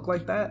never looked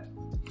like that.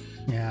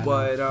 Yeah.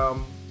 But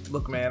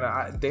look, man,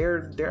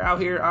 they're out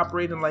here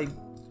operating like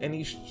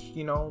any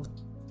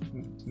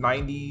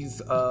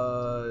 90s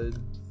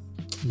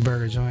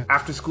burger joint,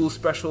 after school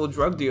special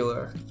drug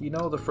dealer.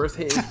 The first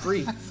hit is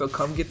free, so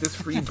come get this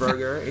free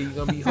burger and you're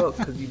gonna be hooked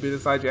because you've been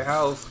inside your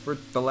house for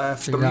the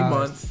last 3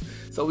 months.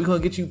 So we're gonna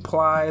get you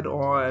plied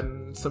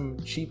on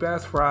some cheap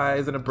ass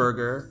fries and a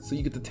burger, so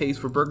you get the taste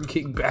for Burger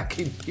King back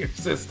in your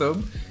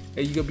system,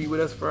 and you're gonna be with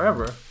us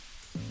forever.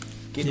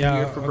 Get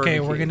here for Burger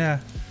King.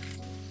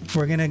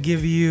 We're gonna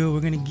give you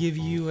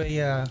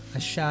a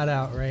shout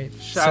out, right?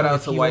 Shout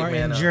out to White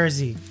Man in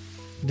Jersey.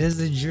 This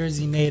is a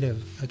Jersey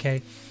native,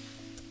 okay?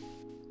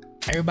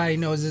 Everybody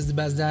knows this is the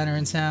best diner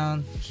in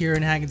town here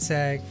in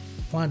Hackensack.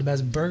 One of the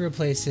best burger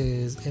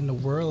places in the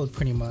world,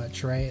 pretty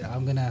much, right?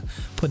 I'm gonna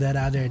put that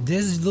out there.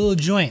 This little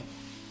joint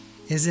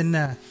is in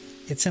the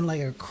It's in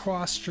like a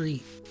cross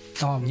street,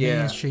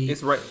 Main Street.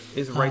 It's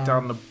right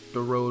down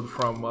the road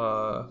from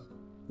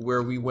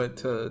where we went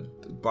to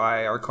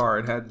buy our car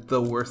and had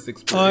the worst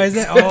experience. Oh, is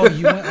it? Oh,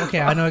 you went?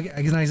 Okay, I know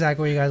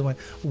exactly where you guys went.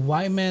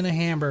 White Man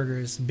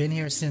Hamburgers, been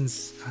here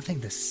since, I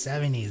think, the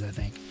 70s,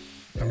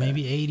 or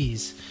maybe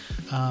 80s.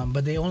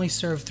 But they only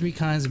serve 3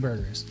 kinds of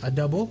burgers. A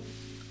double,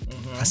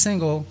 a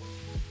single,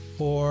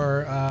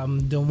 or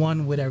the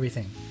one with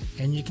everything.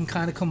 And you can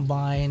kind of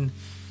combine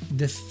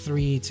the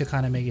 3 to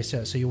kind of make it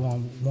so you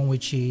want one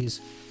with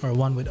cheese, or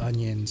one with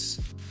onions,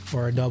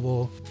 or a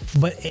double.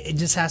 But it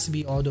just has to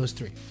be all those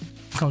 3.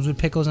 Comes with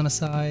pickles on the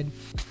side.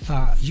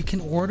 You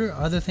can order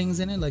other things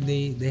in it, like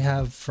they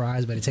have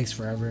fries, but it takes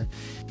forever.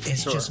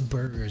 It's just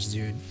burgers,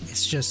 dude.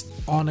 It's just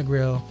on the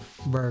grill,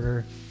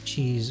 burger,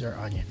 cheese, or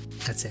onion.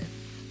 That's it.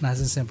 Nice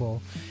and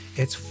simple.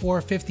 It's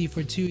 $4.50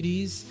 for 2 of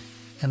these,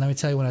 and let me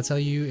tell you, when I tell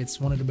you it's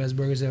one of the best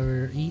burgers I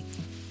ever eat,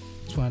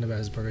 it's one of the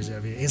best burgers I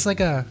ever eat. It's like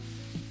a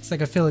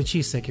Philly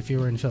cheesesteak if you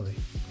were in Philly.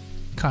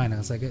 Kinda.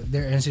 It's like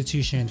their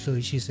institution,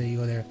 Philly cheesesteak. You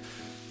go there.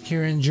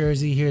 Here in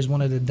Jersey, here's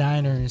one of the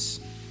diners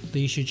that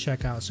you should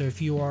check out. So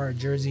if you are a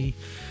Jersey,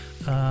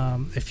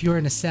 if you're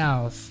in the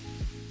South,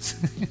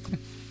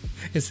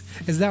 is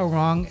that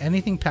wrong?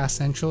 Anything past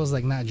Central is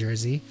like not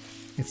Jersey.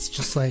 It's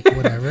just like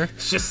whatever.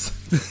 Just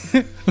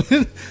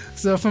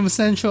so from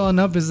Central on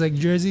up is like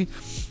Jersey.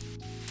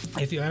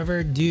 If you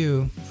ever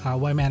do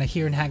White Man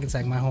here in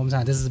Hackensack, my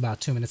hometown, this is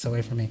about 2 minutes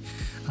away from me.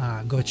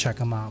 Go check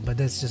them out. But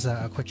that's just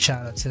a quick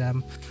shout out to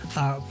them.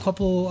 A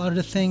couple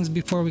other things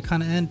before we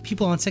kind of end.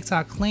 People on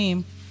TikTok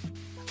claim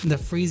the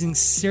freezing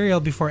cereal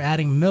before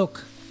adding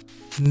milk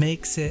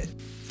makes it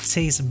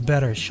taste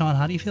better. Sean,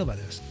 how do you feel about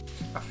this?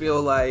 I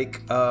feel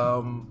like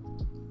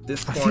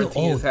this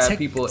quarantine has had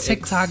people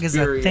TikTok is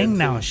a thing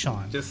now,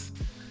 Sean.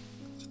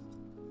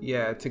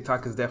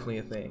 TikTok is definitely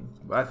a thing.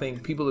 I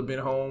think people have been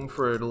home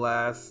for the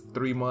last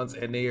 3 months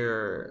and they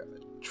are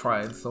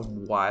trying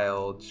some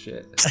wild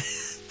shit.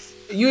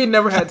 You ain't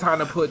never had time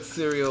to put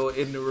cereal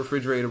in the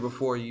refrigerator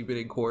before you've been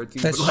in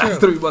quarantine for the last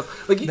 3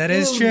 months. Like that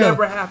is true.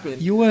 Never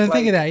happened. You wouldn't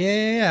think of that.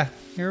 Yeah.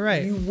 You're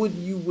right. You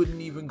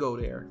wouldn't even go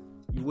there.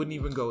 You wouldn't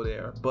even go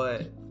there.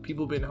 But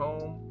people been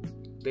home.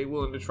 They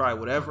willing to try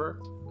whatever.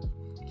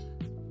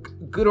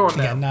 Good on them.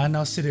 Got nothing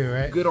else to do,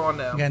 right? Good on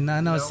them. Got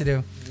nothing else to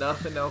do.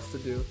 Nothing else to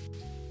do.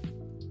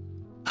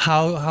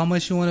 How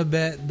much you want to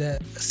bet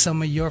that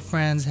some of your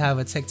friends have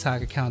a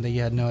TikTok account that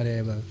you had no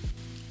idea about?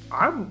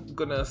 I'm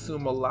gonna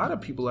assume a lot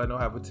of people I know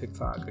have a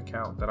TikTok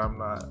account that I'm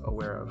not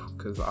aware of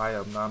because I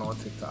am not on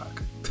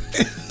TikTok.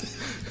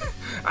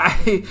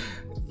 I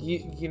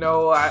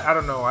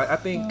don't know. I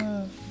think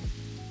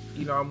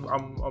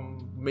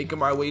I'm making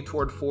my way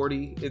toward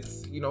 40.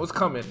 It's it's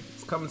coming.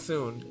 It's coming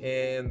soon,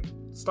 and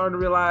starting to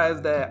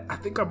realize that I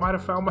think I might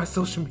have found my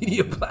social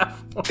media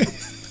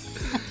platforms.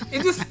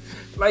 It just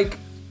like.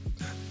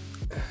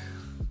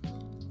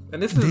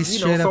 And this is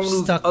someone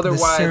who's stuck otherwise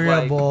the cereal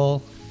like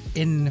bowl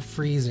in the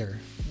freezer.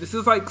 This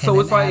is like so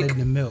it's like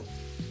the milk.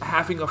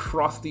 Having a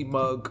frosty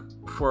mug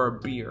for a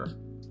beer.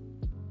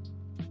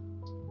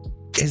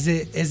 Is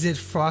it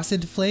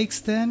Frosted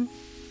Flakes then?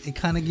 It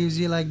kind of gives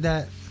you like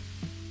that.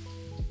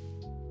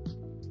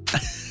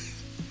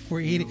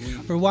 We're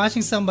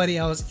watching somebody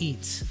else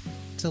eat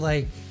to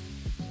like,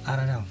 I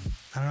don't know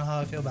how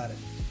I feel about it.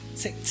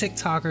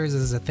 TikTokers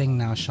is a thing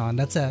now, Sean.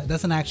 That's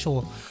an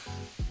actual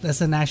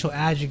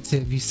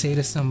adjective you say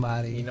to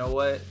somebody. You know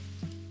what?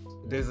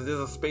 There's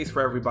a space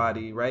for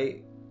everybody,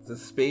 right? There's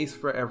a space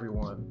for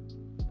everyone.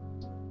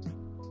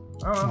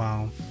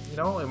 Wow.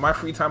 In my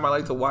free time, I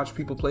like to watch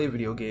people play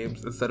video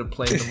games instead of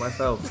playing them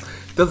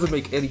myself. Doesn't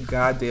make any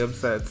goddamn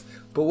sense.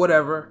 But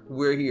whatever,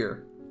 we're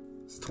here.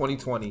 It's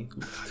 2020.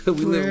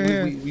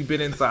 We've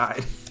been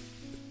inside.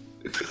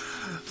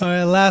 All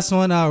right, last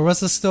one.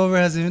 Russell Stover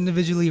has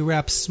individually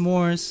wrapped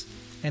s'mores,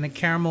 and the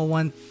caramel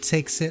one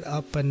takes it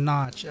up a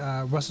notch.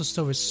 Russell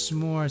Stover's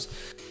s'mores.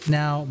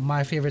 Now,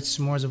 my favorite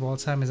s'mores of all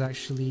time is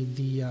actually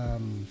the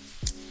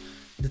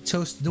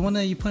toast, the one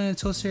that you put in a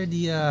toaster.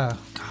 The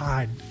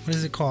what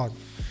is it called?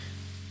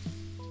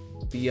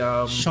 The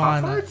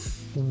Sean,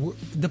 Pop-Tarts?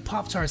 The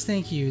Pop-Tarts.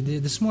 Thank you. The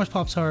s'mores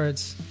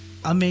Pop-Tarts,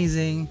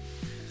 amazing.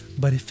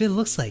 But if it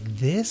looks like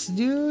this,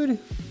 dude.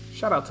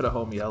 Shout out to the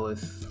homie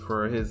Ellis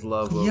for his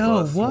love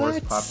of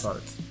s'mores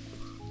Pop-Tarts.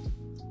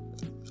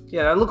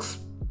 Yeah, that looks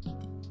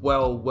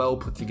well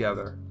put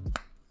together.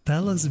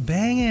 That looks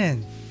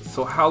banging.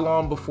 So how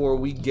long before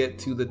we get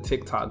to the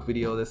TikTok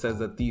video that says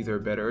that these are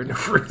better in the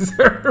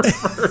freezer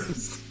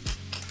first?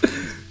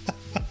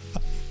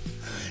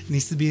 It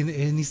needs to be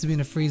in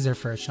the freezer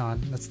first,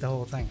 Sean. That's the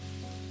whole thing.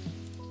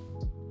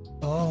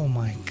 Oh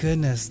my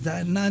goodness,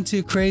 that not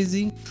too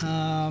crazy.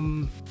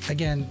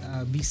 Again,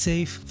 be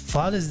safe.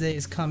 Father's Day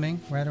is coming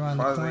right around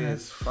the corner.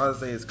 Father's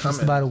Day is coming.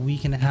 Just about a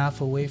week and a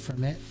half away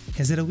from it.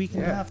 Is it a week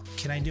and a half?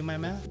 Can I do my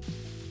math?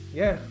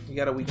 Yeah, you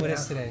got a week and a half.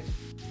 What is today?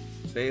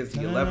 Today is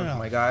the 11th,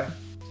 my guy.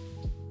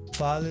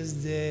 Father's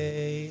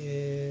Day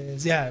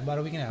is about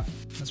a week and a half.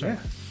 That's right. Yeah.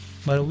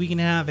 About a week and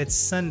a half. It's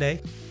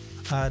Sunday,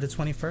 the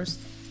 21st.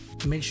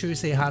 Make sure you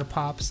say hi to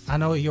Pops. I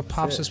know your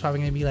Pops is probably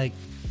gonna be like,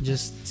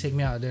 just take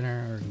me out to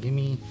dinner or give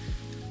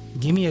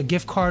me a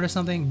gift card or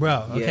something,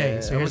 bro. Okay,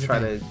 so here's I'm gonna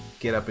try to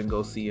get up and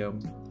go see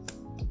him.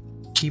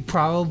 He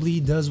probably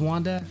does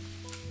want that,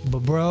 but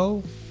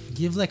bro,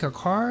 give like a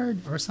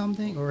card or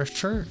something, or a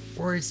shirt,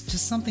 or it's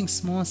just something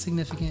small and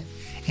significant,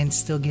 and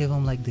still give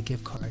him like the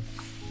gift card.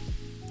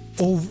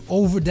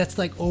 Over that's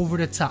like over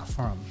the top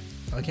for him.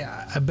 Okay,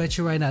 I bet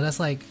you right now that's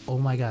like, oh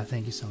my god,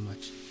 thank you so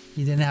much.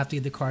 You didn't have to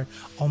get the card.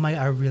 Oh my,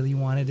 I really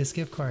wanted this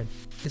gift card.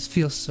 This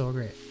feels so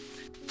great.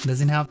 It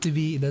doesn't have to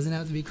be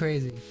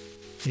crazy.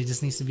 It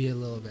just needs to be a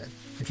little bit.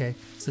 Okay,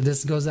 so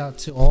this goes out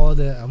to all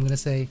I'm gonna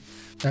say,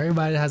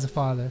 everybody that has a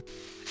father.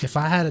 If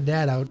I had a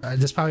dad,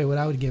 that's probably what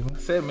I would give him.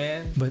 That's it,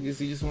 man. But he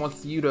just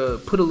wants you to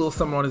put a little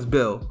something on his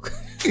bill.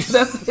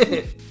 That's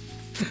it.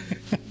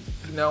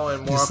 And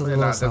more often than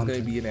not, that's going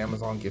to be an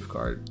Amazon gift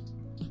card.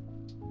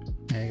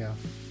 There you go.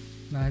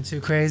 Not too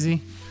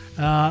crazy.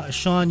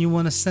 Sean, you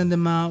want to send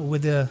them out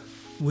with a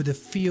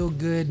feel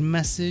good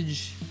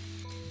message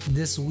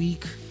this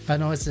week? I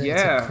know it's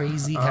a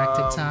crazy,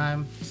 hectic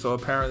time. So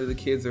apparently the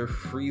kids are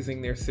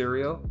freezing their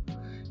cereal.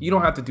 You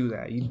don't have to do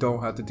that. You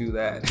don't have to do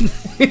that.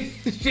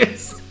 It's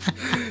just,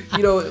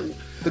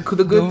 the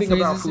good thing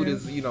about food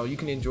is, you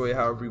can enjoy it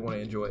however you want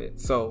to enjoy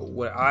it. So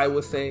what I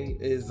would say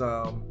is,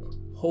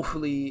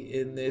 hopefully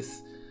in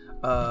this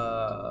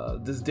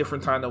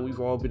different time that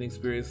we've all been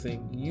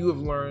experiencing, you have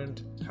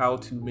learned how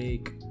to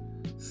make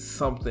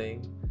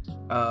something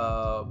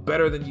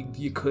better than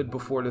you could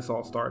before this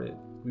all started.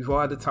 We've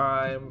all had the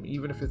time,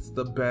 even if it's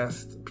the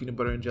best peanut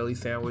butter and jelly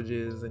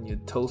sandwiches, and you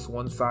toast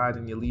one side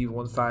and you leave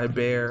one side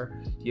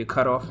bare, you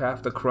cut off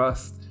half the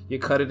crust, you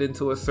cut it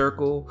into a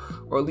circle,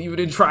 or leave it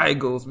in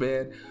triangles,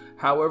 man.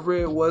 However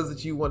it was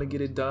that you want to get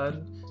it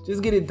done,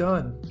 just get it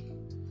done.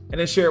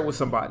 And then share it with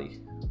somebody.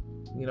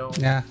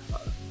 Yeah.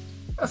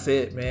 That's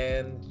it,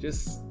 man.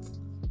 Just,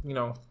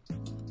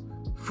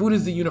 food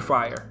is the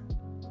unifier.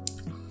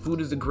 Food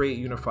is a great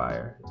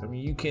unifier. I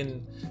mean, you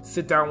can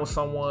sit down with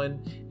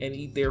someone and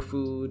eat their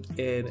food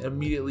and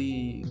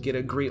immediately get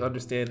a great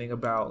understanding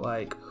about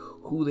like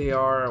who they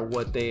are and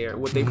what they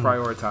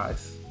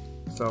prioritize.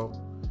 So,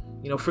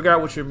 figure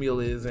out what your meal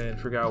is and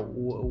figure out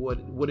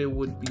what it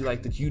would be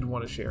like that you'd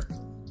want to share.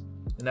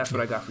 And that's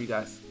what I got for you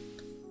guys.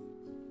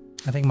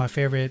 I think my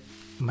favorite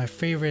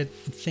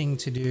thing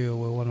to do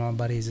with one of my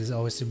buddies is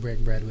always to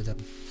break bread with them,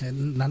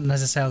 and not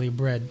necessarily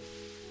bread,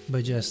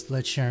 but just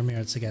let's share a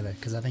meal together,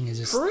 because I think it's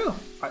just for real.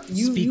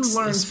 You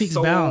learn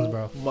so balance,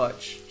 bro.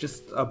 Much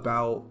just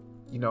about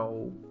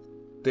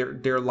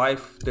their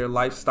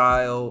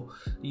lifestyle.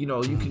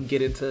 You can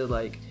get into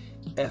like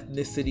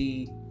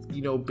ethnicity,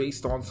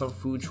 based on some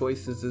food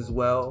choices as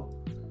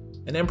well,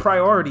 and then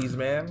priorities,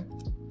 man.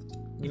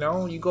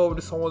 You go over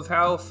to someone's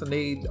house and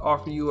they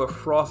offer you a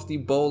frosty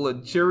bowl of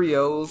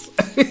Cheerios.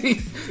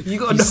 you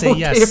gonna know say what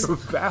yes. they're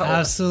about.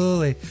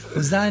 Absolutely.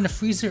 Was that in the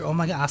freezer? Oh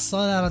my god, I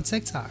saw that on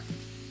TikTok.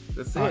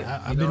 That's it.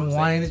 I've been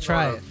wanting to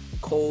try it.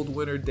 Cold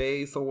winter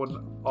day,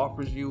 someone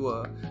offers you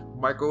a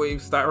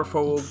microwave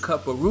styrofoam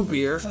cup of root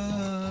beer.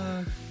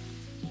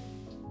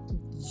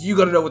 You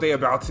gotta know what they're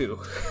about too.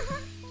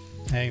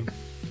 Hey.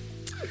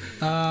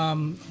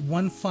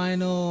 One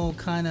final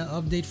kind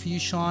of update for you,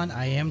 Sean.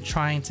 I am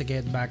trying to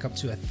get back up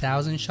to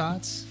 1,000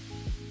 shots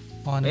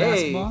on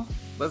basketball.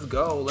 Let's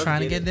go. Let's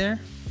trying to get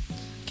there.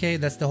 Okay,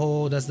 that's the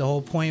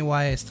whole point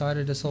why I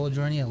started this whole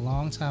journey a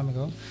long time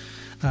ago.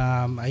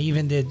 I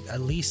even did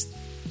at least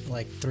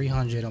like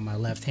 300 on my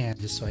left hand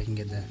just so I can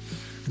get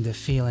the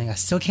feeling. I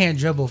still can't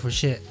dribble for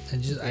shit.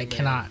 I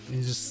cannot.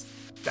 It's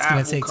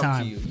gonna take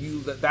time.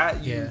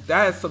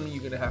 That is something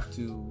you're gonna have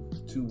to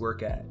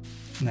work at.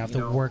 And I have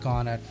to work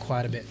on it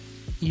quite a bit.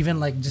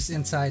 Even like just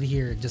inside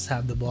here, just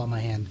have the ball in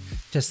my hand,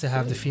 just to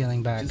have the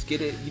feeling back. Just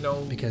get it,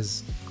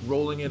 because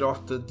rolling it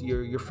off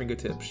your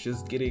fingertips,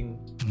 just getting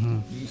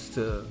used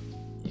to,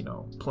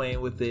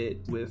 playing with it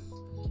with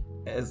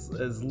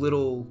as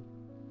little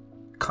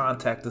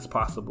contact as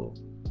possible,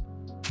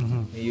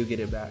 and you get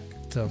it back.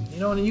 So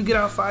and then you get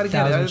outside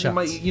again.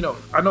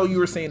 I know you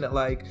were saying that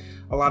like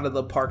a lot of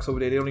the parks over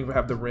there, they don't even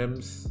have the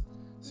rims.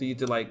 So you have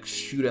to like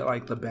shoot at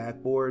like the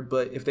backboard,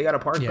 but if they got a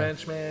park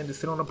bench, man,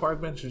 just sit on a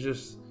park bench and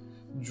just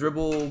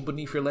dribble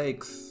beneath your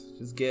legs.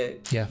 Just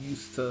get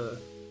used to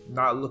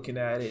not looking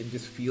at it and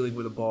just feeling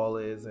where the ball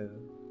is and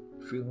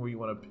feeling where you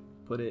want to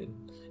put it.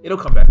 It'll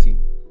come back to you.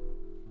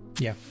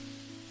 Yeah.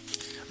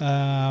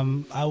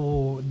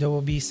 There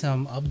will be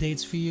some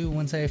updates for you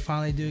once I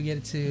finally do get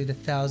it to the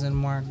 1,000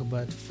 mark,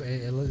 but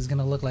it's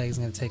gonna look like it's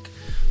gonna take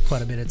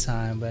quite a bit of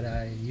time. But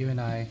you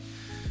and I,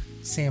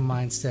 same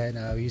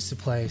mindset. We used to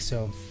play,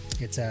 so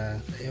it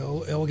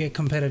will get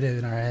competitive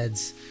in our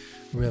heads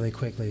really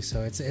quickly.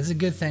 So it's a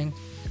good thing.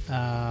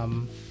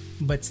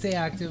 But stay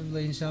active,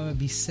 ladies and gentlemen.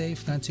 Be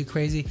safe, not too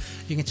crazy.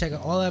 You can check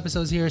out all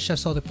episodes here at Chef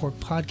Salty Pork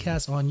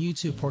Podcast on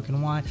YouTube, Pork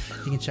and Wine.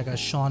 You can check out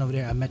Sean over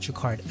there at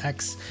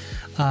MetroCardX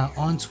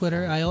on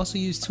Twitter. I also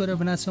use Twitter,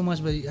 but not so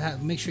much.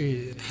 But make sure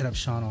you hit up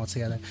Sean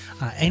altogether.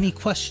 Any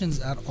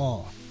questions at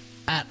all,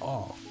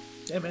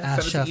 Yeah,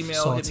 man. Send us an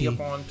email. Hit me up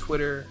on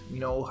Twitter.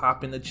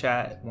 Hop in the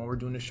chat when we're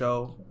doing the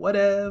show.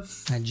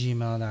 Whatevs. At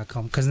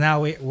gmail.com. Because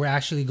now we're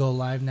actually go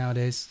live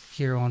nowadays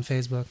here on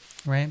Facebook,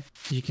 right?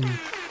 You can...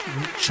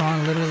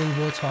 Sean literally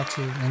will talk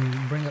to you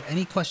and bring up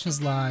any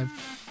questions live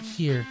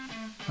here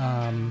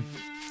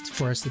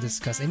for us to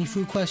discuss. Any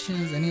food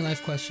questions, any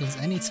life questions,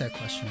 any tech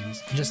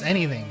questions, just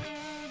anything.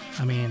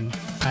 I mean,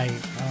 I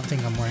don't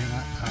think I'm wearing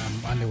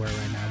underwear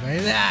right now,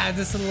 but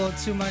that's a little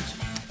too much.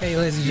 Hey,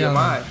 ladies and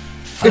gentlemen.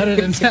 Other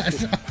than that,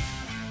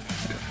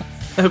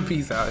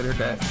 peace out,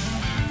 internet.